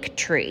link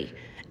tree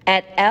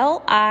at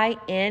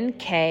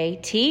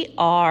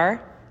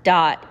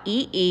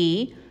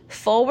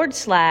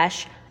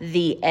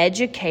linktr.ee/the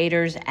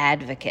Educator's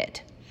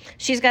Advocate.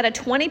 She's got a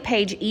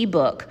 20-page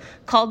ebook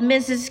called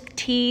Mrs.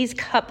 T's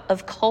Cup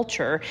of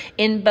Culture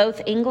in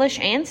both English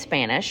and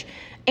Spanish,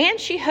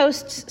 and she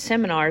hosts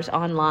seminars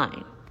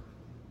online.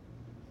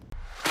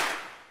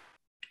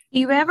 Do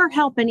you ever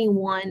help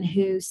anyone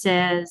who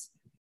says,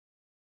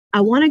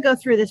 I want to go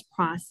through this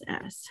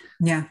process?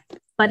 Yeah.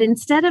 But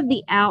instead of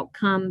the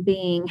outcome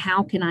being,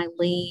 how can I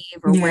leave,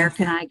 or where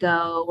can I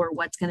go, or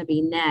what's going to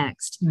be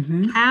next?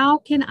 How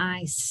can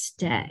I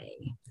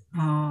stay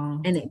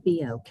and it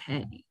be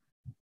okay?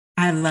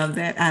 I love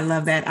that. I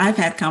love that. I've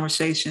had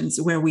conversations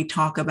where we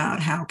talk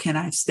about how can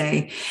I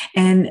stay?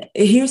 And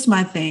here's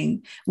my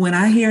thing. When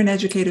I hear an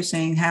educator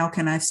saying, how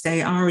can I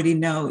stay? I already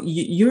know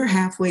you're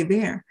halfway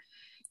there.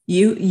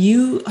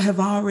 You have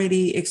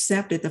already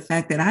accepted the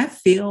fact that I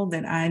feel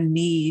that I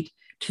need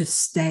to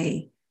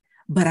stay,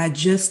 but I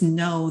just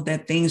know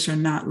that things are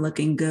not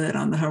looking good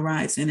on the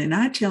horizon. And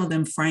I tell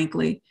them,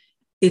 frankly,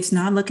 it's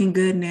not looking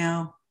good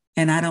now,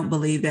 and I don't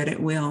believe that it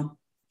will.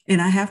 And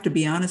I have to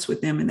be honest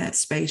with them in that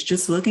space,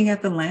 just looking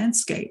at the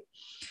landscape.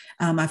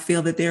 I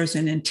feel that there's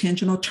an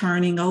intentional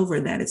turning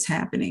over that is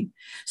happening.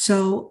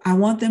 So I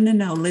want them to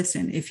know,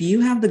 listen, if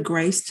you have the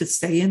grace to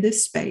stay in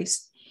this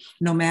space,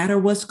 no matter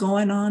what's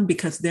going on,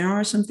 because there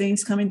are some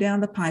things coming down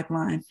the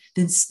pipeline,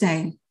 then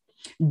stay,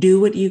 do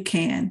what you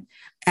can.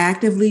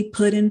 Actively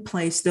put in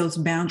place those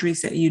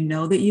boundaries that you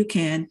know that you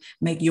can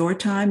make your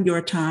time,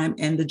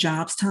 and the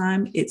job's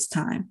time, its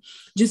time.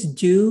 Just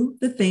do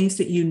the things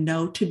that you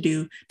know to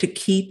do to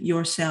keep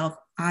yourself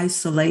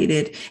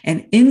isolated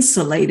and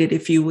insulated,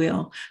 if you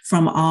will,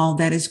 from all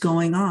that is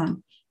going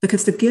on,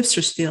 because the gifts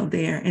are still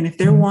there. And if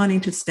they're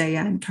wanting to stay,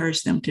 I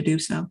encourage them to do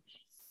so.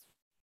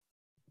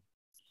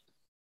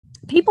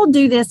 People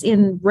do this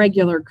in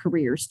regular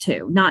careers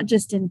too, not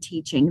just in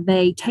teaching.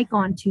 They take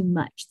on too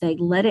much. They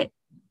let it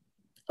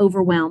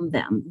overwhelm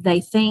them. They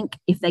think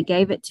if they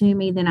gave it to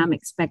me, then I'm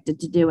expected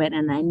to do it,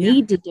 and I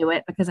need to do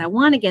it because I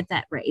want to get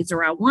that raise,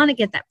 or I want to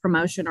get that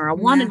promotion, or I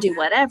want to do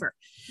whatever.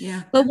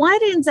 Yeah. But what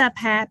ends up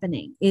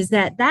happening is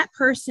that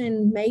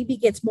person maybe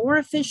gets more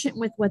efficient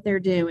with what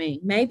they're doing.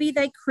 Maybe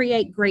they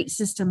create great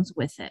systems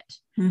with it.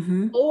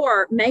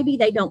 Or maybe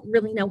they don't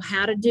really know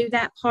how to do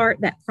that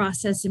part, that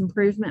process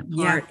improvement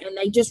part, and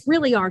they just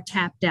really are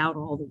tapped out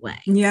all the way.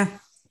 Yeah.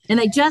 And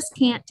they just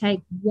can't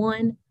take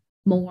one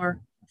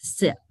more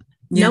sip.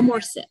 Yeah. No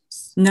more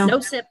sips. No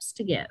sips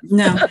to give.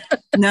 No,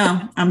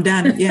 I'm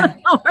done. Yeah.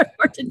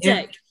 or to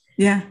take.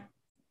 Yeah.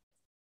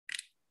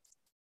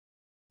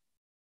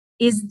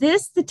 Is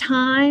this the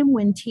time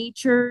when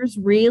teachers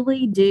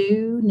really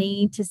do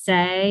need to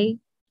say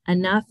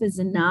enough is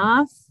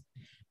enough?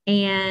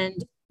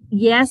 And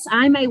yes,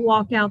 I may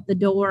walk out the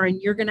door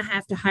and you're going to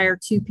have to hire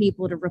 2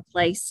 people to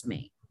replace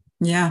me.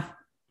 Yeah.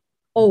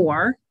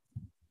 Or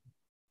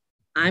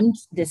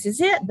this is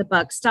it. The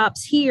buck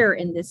stops here,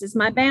 and this is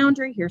my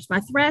boundary. Here's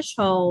my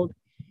threshold.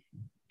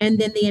 And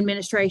then the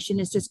administration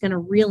is just going to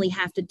really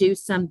have to do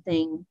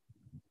something.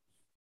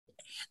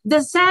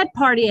 The sad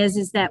part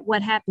is that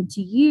what happened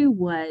to you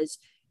was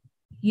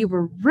you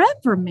were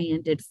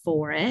reprimanded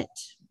for it,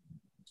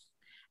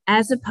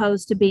 as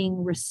opposed to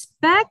being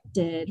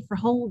respected for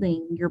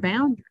holding your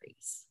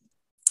boundaries.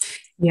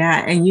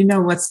 Yeah. And you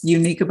know what's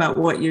unique about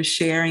what you're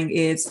sharing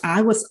is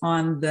I was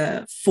on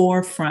the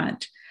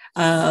forefront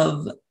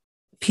of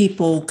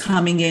people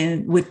coming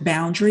in with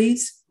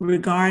boundaries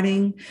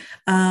regarding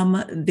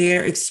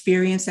their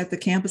experience at the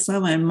campus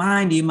level. And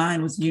mind you,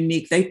 mine was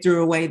unique. They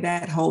threw away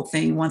that whole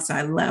thing once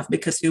I left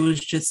because it was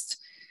just,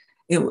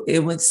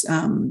 it was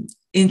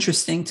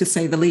interesting to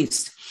say the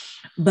least.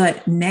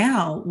 But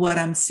now what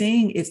I'm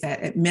seeing is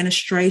that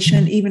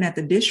administration, even at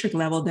the district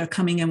level, they're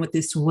coming in with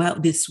these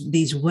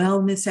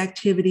wellness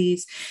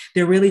activities.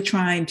 They're really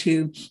trying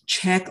to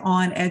check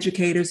on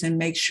educators and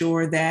make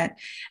sure that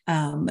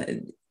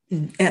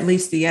at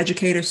least the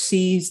educator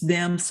sees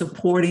them,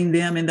 supporting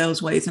them in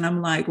those ways. And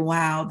I'm like,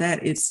 wow,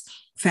 that is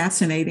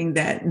fascinating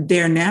that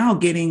they're now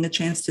getting a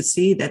chance to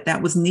see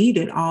that was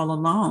needed all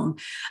along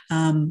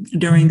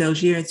during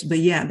those years. But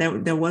yeah,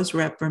 there was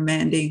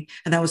reprimanding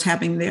and that was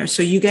happening there.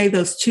 So you gave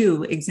those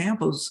 2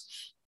 examples.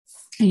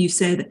 And you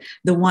said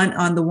the one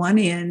on the one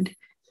end,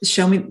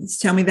 tell me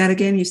that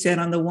again. You said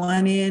on the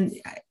one end,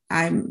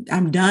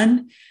 I'm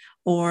done,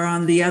 or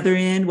on the other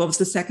end, what was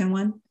the second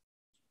one?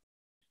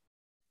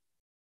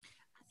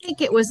 I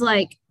think it was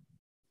like,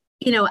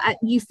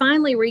 you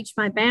finally reached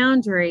my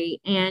boundary,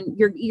 and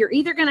you're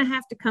either going to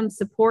have to come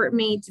support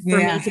me for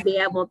me to be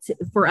able to,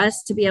 for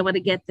us to be able to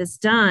get this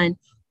done,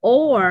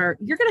 or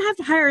you're going to have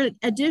to hire an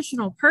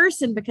additional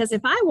person, because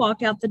if I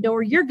walk out the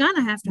door, you're going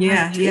to have to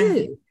hire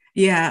two.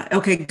 Yeah.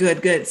 Okay,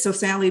 good. So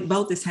Sally,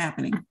 both is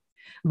happening.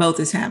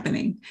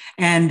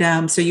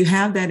 And so you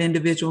have that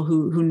individual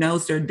who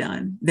knows they're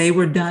done. They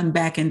were done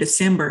back in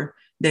December.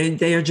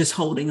 They are just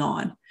holding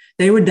on.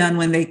 They were done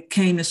when they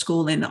came to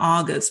school in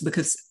August,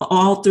 because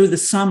all through the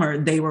summer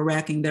they were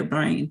racking their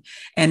brain,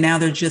 and now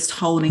they're just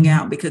holding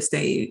out because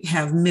they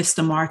have missed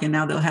the mark, and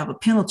now they'll have a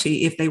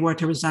penalty if they were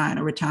to resign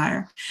or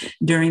retire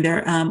during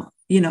their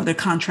their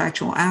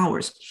contractual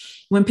hours.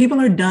 When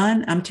people are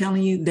done, I'm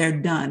telling you, they're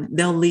done.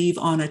 They'll leave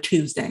on a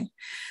Tuesday.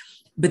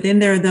 But then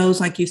there are those,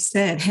 like you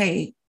said,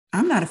 hey,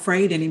 I'm not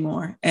afraid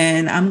anymore,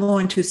 and I'm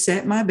going to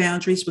set my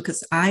boundaries,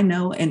 because I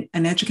know, and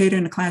an educator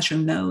in the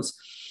classroom knows,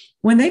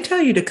 when they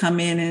tell you to come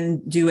in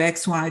and do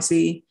X, Y,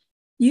 Z,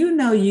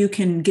 you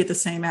can get the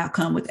same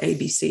outcome with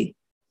ABC,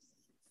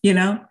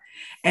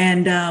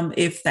 And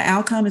if the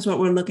outcome is what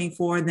we're looking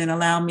for, then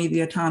allow me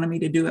the autonomy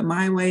to do it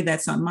my way.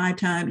 That's on my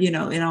time,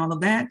 and all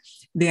of that.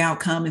 The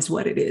outcome is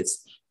what it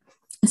is.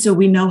 So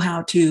we know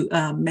how to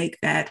make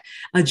that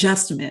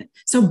adjustment.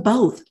 So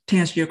both, to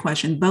answer your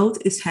question, both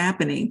is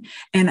happening.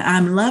 And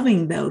I'm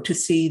loving, though, to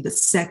see the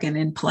second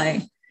in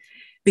play,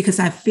 because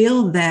I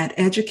feel that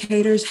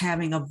educators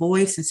having a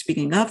voice and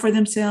speaking up for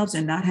themselves,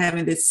 and not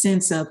having this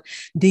sense of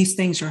these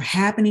things are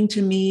happening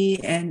to me,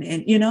 and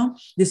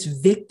this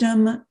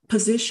victim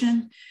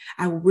position,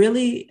 I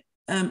really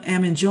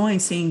am enjoying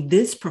seeing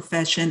this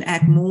profession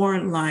act more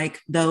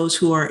like those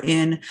who are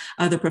in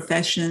other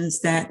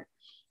professions that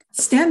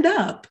stand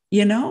up,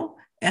 in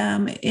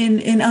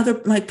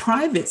other, like,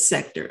 private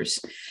sectors.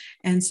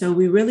 And so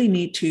we really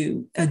need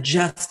to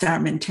adjust our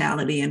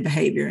mentality and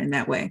behavior in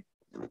that way.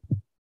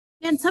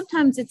 And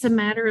sometimes it's a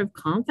matter of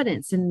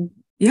confidence and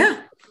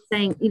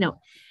saying,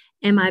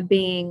 am I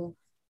being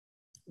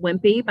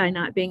wimpy by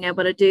not being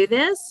able to do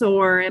this?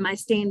 Or am I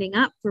standing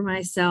up for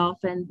myself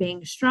and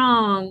being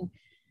strong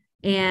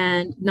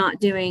and not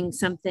doing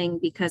something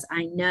because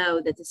I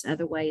know that this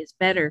other way is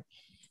better?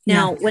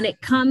 Now, when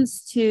it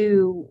comes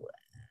to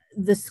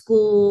the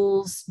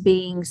schools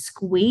being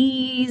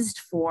squeezed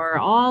for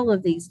all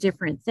of these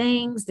different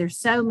things, there's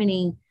so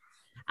many.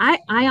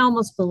 I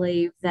almost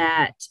believe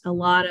that a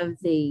lot of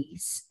the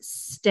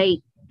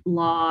state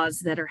laws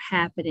that are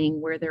happening,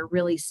 where they're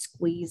really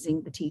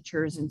squeezing the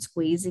teachers and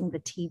squeezing the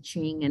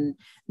teaching and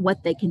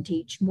what they can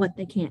teach, what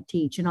they can't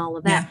teach, and all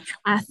of that.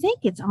 I think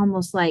it's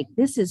almost like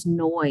this is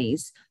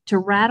noise to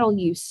rattle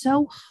you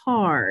so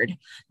hard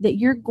that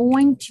you're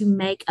going to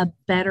make a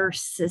better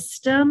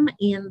system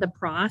in the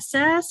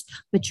process,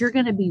 but you're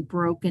going to be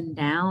broken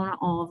down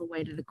all the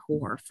way to the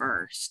core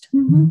first.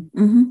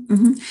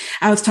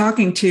 I was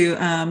talking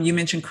to, you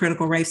mentioned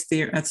critical race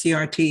theory,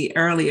 CRT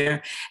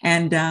earlier,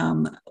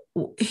 and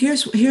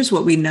here's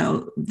what we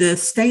know. The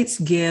states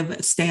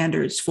give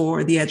standards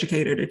for the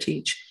educator to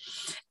teach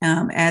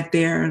at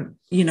their,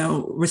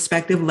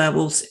 respective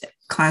levels,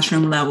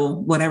 classroom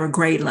level, whatever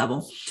grade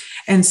level.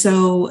 And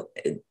so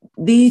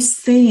these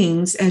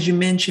things, as you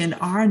mentioned,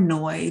 are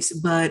noise,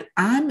 but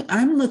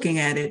I'm looking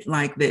at it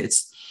like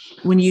this.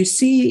 When you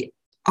see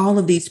all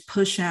of these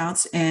push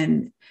outs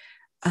and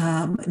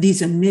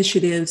these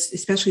initiatives,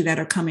 especially that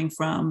are coming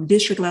from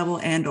district level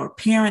and or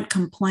parent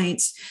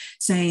complaints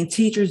saying,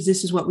 teachers,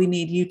 this is what we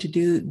need you to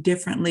do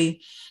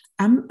differently.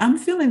 I'm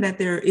feeling that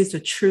there is a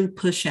true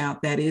push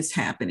out that is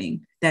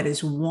happening, that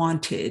is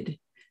wanted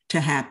to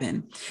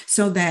happen,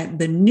 so that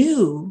the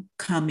new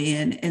come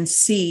in and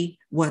see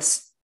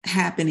what's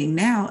happening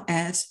now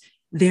as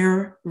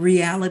their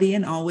reality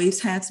and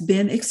always has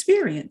been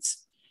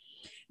experience.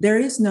 There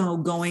is no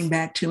going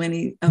back to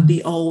any of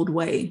the old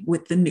way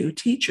with the new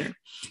teacher.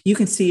 You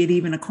can see it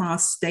even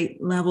across state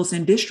levels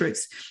and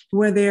districts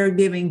where they're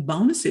giving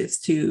bonuses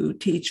to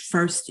teach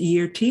first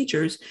year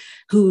teachers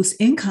whose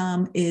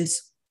income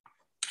is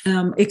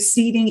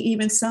exceeding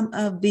even some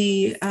of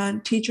the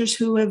teachers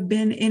who have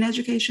been in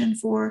education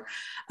for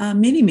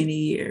many, many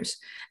years.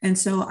 And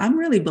so I'm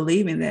really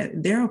believing that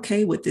they're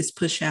okay with this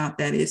push out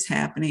that is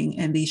happening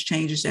and these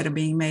changes that are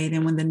being made.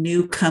 And when the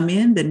new come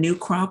in, the new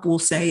crop will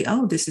say,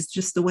 oh, this is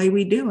just the way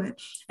we do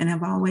it, and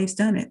have always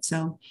done it.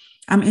 So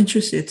I'm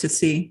interested to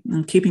see.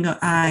 I'm keeping an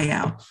eye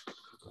out.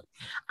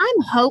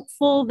 I'm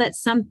hopeful that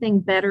something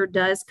better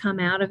does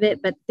come out of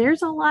it, but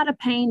there's a lot of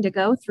pain to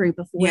go through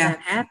before that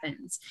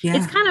happens.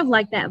 It's kind of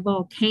like that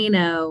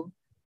volcano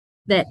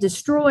that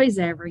destroys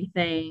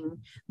everything,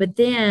 but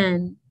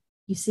then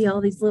you see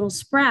all these little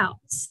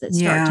sprouts that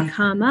start to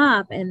come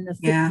up, and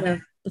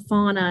the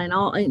fauna and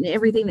all and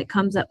everything that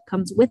comes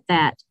with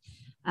that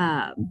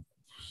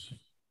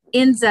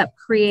ends up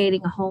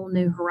creating a whole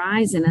new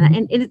horizon.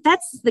 And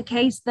that's the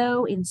case,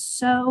 though, in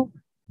so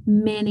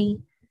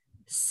many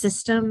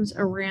systems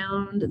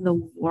around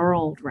the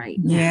world right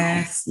now.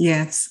 Yes,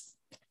 yes.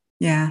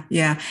 Yeah,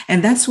 yeah.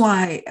 And that's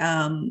why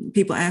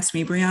people ask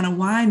me, Brianna,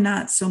 why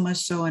not so much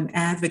so an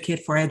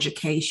advocate for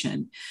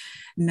education?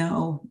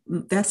 No,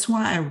 that's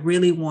why I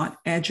really want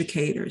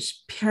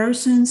educators,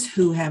 persons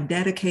who have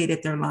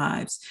dedicated their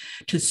lives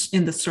to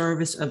in the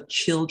service of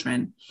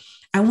children.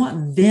 I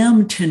want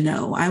them to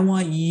know, I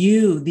want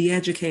you, the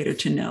educator,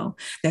 to know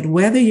that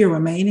whether you're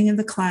remaining in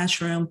the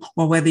classroom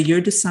or whether you're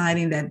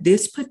deciding that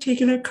this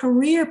particular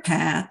career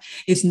path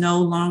is no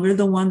longer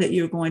the one that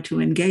you're going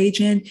to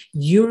engage in,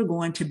 you're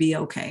going to be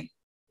okay.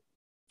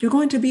 You're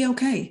going to be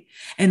okay.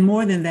 And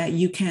more than that,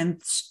 you can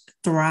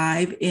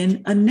thrive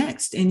in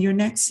your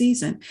next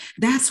season.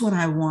 That's what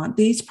I want.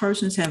 These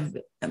persons have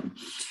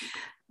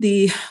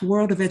the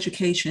world of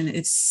education.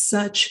 It's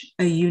such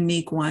a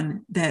unique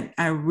one that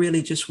I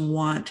really just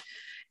want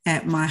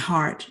at my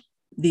heart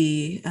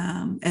the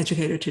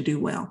educator to do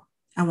well.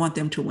 I want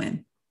them to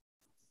win.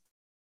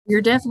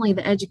 You're definitely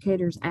the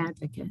educator's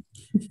advocate.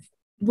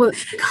 Well,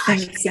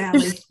 thanks,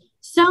 Sally.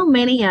 So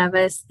many of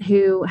us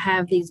who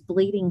have these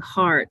bleeding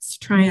hearts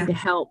trying to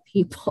help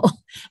people,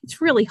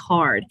 it's really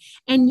hard.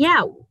 And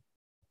yeah,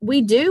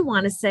 we do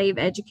want to save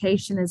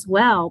education as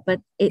well,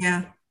 but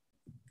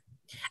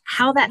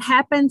how that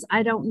happens,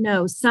 I don't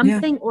know.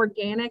 Something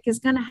organic is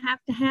going to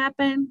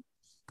happen.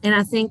 And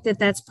I think that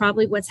that's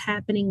probably what's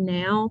happening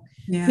now.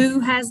 Yeah. Who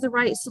has the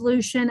right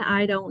solution?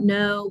 I don't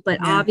know. But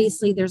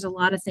obviously there's a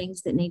lot of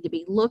things that need to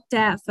be looked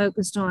at,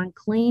 focused on,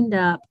 cleaned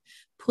up,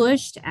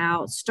 pushed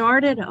out,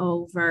 started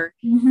over,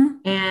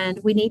 and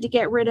we need to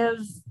get rid of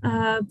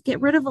a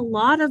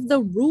lot of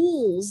the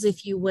rules,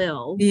 if you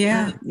will.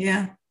 Yeah.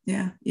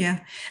 There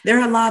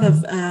are a lot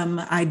of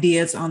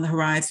ideas on the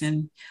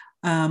horizon.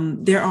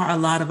 There are a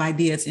lot of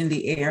ideas in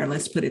the air,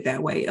 let's put it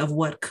that way, of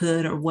what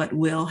could or what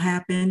will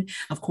happen.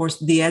 Of course,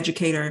 the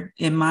educator,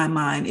 in my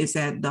mind, is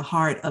at the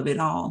heart of it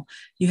all.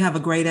 You have a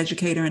great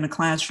educator in a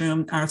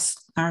classroom, our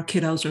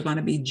kiddos are going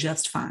to be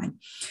just fine.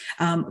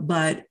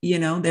 But,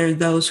 there are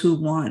those who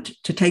want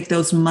to take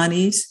those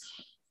monies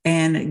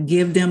and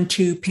give them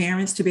to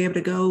parents to be able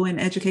to go and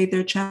educate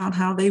their child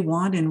how they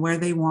want and where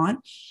they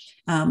want.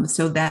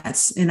 So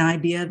that's an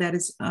idea that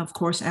is, of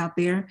course, out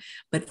there.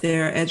 But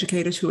there are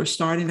educators who are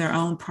starting their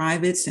own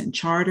privates and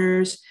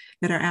charters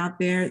that are out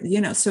there.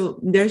 So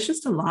there's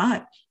just a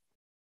lot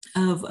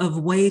of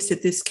ways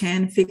that this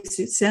can fix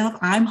itself.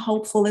 I'm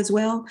hopeful as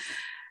well,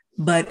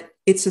 but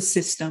it's a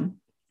system.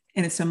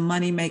 And it's a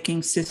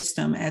money-making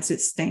system as it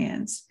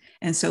stands.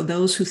 And so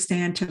those who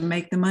stand to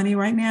make the money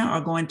right now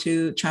are going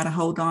to try to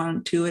hold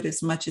on to it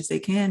as much as they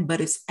can, but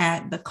it's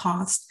at the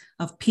cost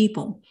of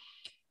people.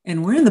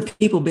 And we're in the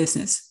people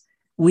business.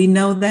 We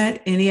know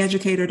that any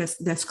educator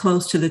that's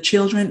close to the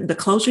children, the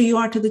closer you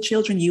are to the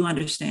children, you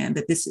understand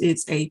that this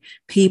is a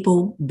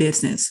people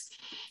business.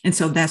 And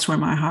so that's where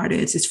my heart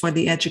is. It's for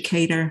the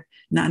educator,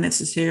 not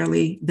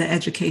necessarily the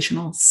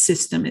educational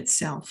system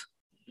itself.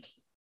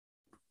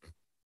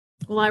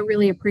 Well, I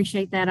really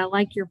appreciate that. I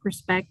like your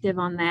perspective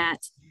on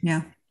that.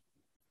 Yeah.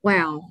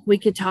 Wow. We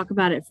could talk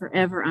about it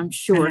forever, I'm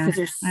sure, because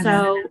there's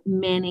so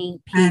many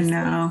pieces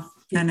to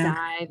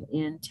dive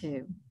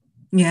into.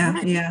 Yeah.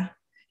 Right.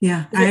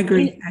 Yeah. I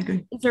agree.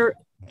 Is there,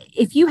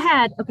 if you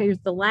had, here's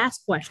the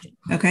last question.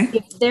 Okay.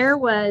 If there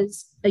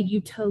was a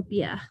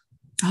utopia.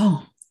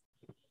 Oh,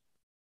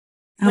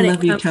 I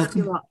love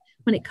utopia.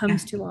 When it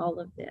comes to all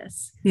of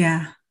this.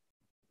 Yeah.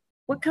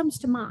 What comes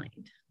to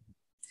mind?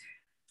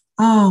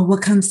 Oh,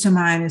 what comes to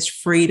mind is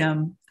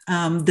freedom.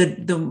 I'm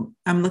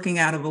looking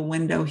out of a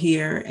window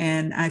here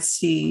and I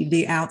see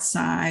the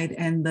outside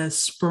and the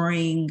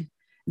spring,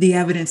 the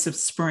evidence of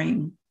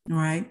spring,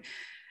 right?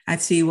 I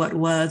see what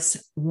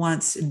was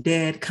once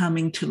dead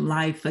coming to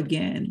life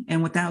again.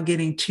 And without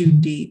getting too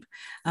deep,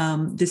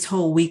 this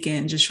whole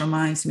weekend just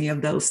reminds me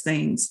of those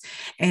things.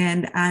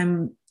 And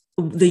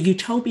the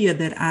utopia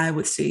that I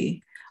would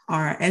see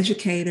are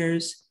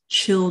educators,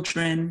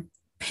 children,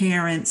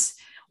 parents,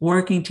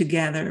 working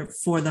together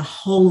for the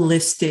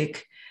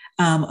holistic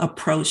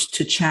approach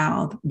to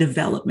child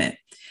development.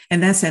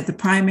 And that's at the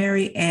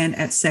primary and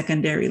at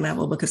secondary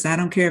level, because I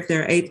don't care if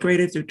they're 8th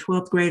graders or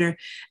 12th grader,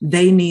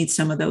 they need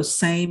some of those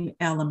same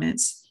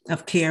elements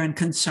of care and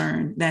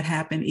concern that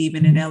happen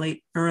even in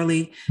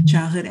early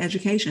childhood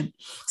education.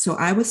 So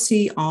I would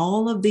see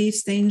all of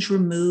these things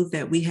removed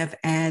that we have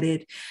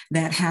added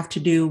that have to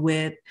do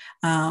with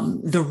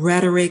the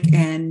rhetoric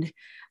and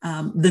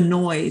the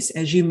noise,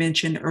 as you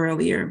mentioned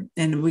earlier,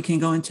 and we can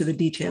go into the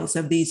details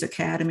of these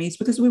academies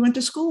because we went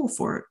to school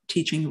for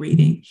teaching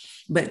reading,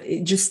 but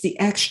just the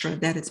extra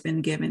that it's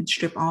been given,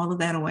 strip all of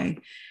that away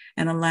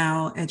and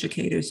allow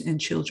educators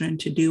and children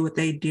to do what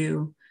they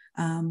do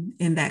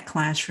in that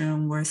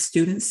classroom where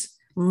students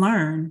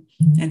learn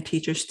and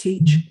teachers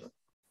teach.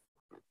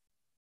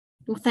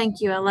 Well,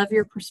 thank you. I love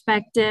your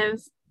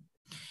perspective.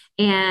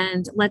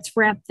 And let's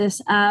wrap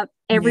this up.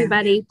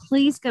 Everybody,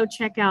 please go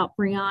check out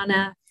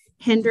Brianna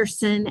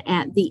Henderson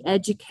at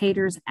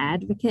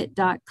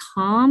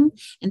theeducatorsadvocate.com.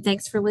 And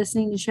thanks for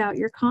listening to Shout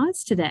Your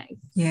Cause today.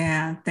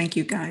 Yeah, thank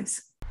you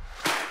guys.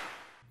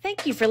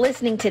 Thank you for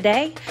listening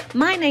today.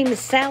 My name is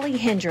Sally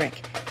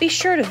Hendrick. Be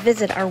sure to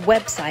visit our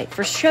website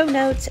for show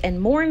notes and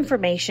more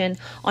information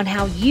on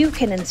how you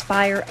can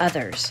inspire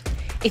others.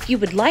 If you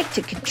would like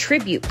to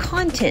contribute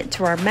content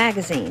to our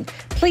magazine,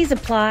 please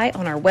apply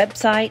on our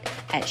website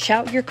at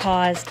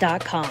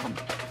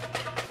shoutyourcause.com.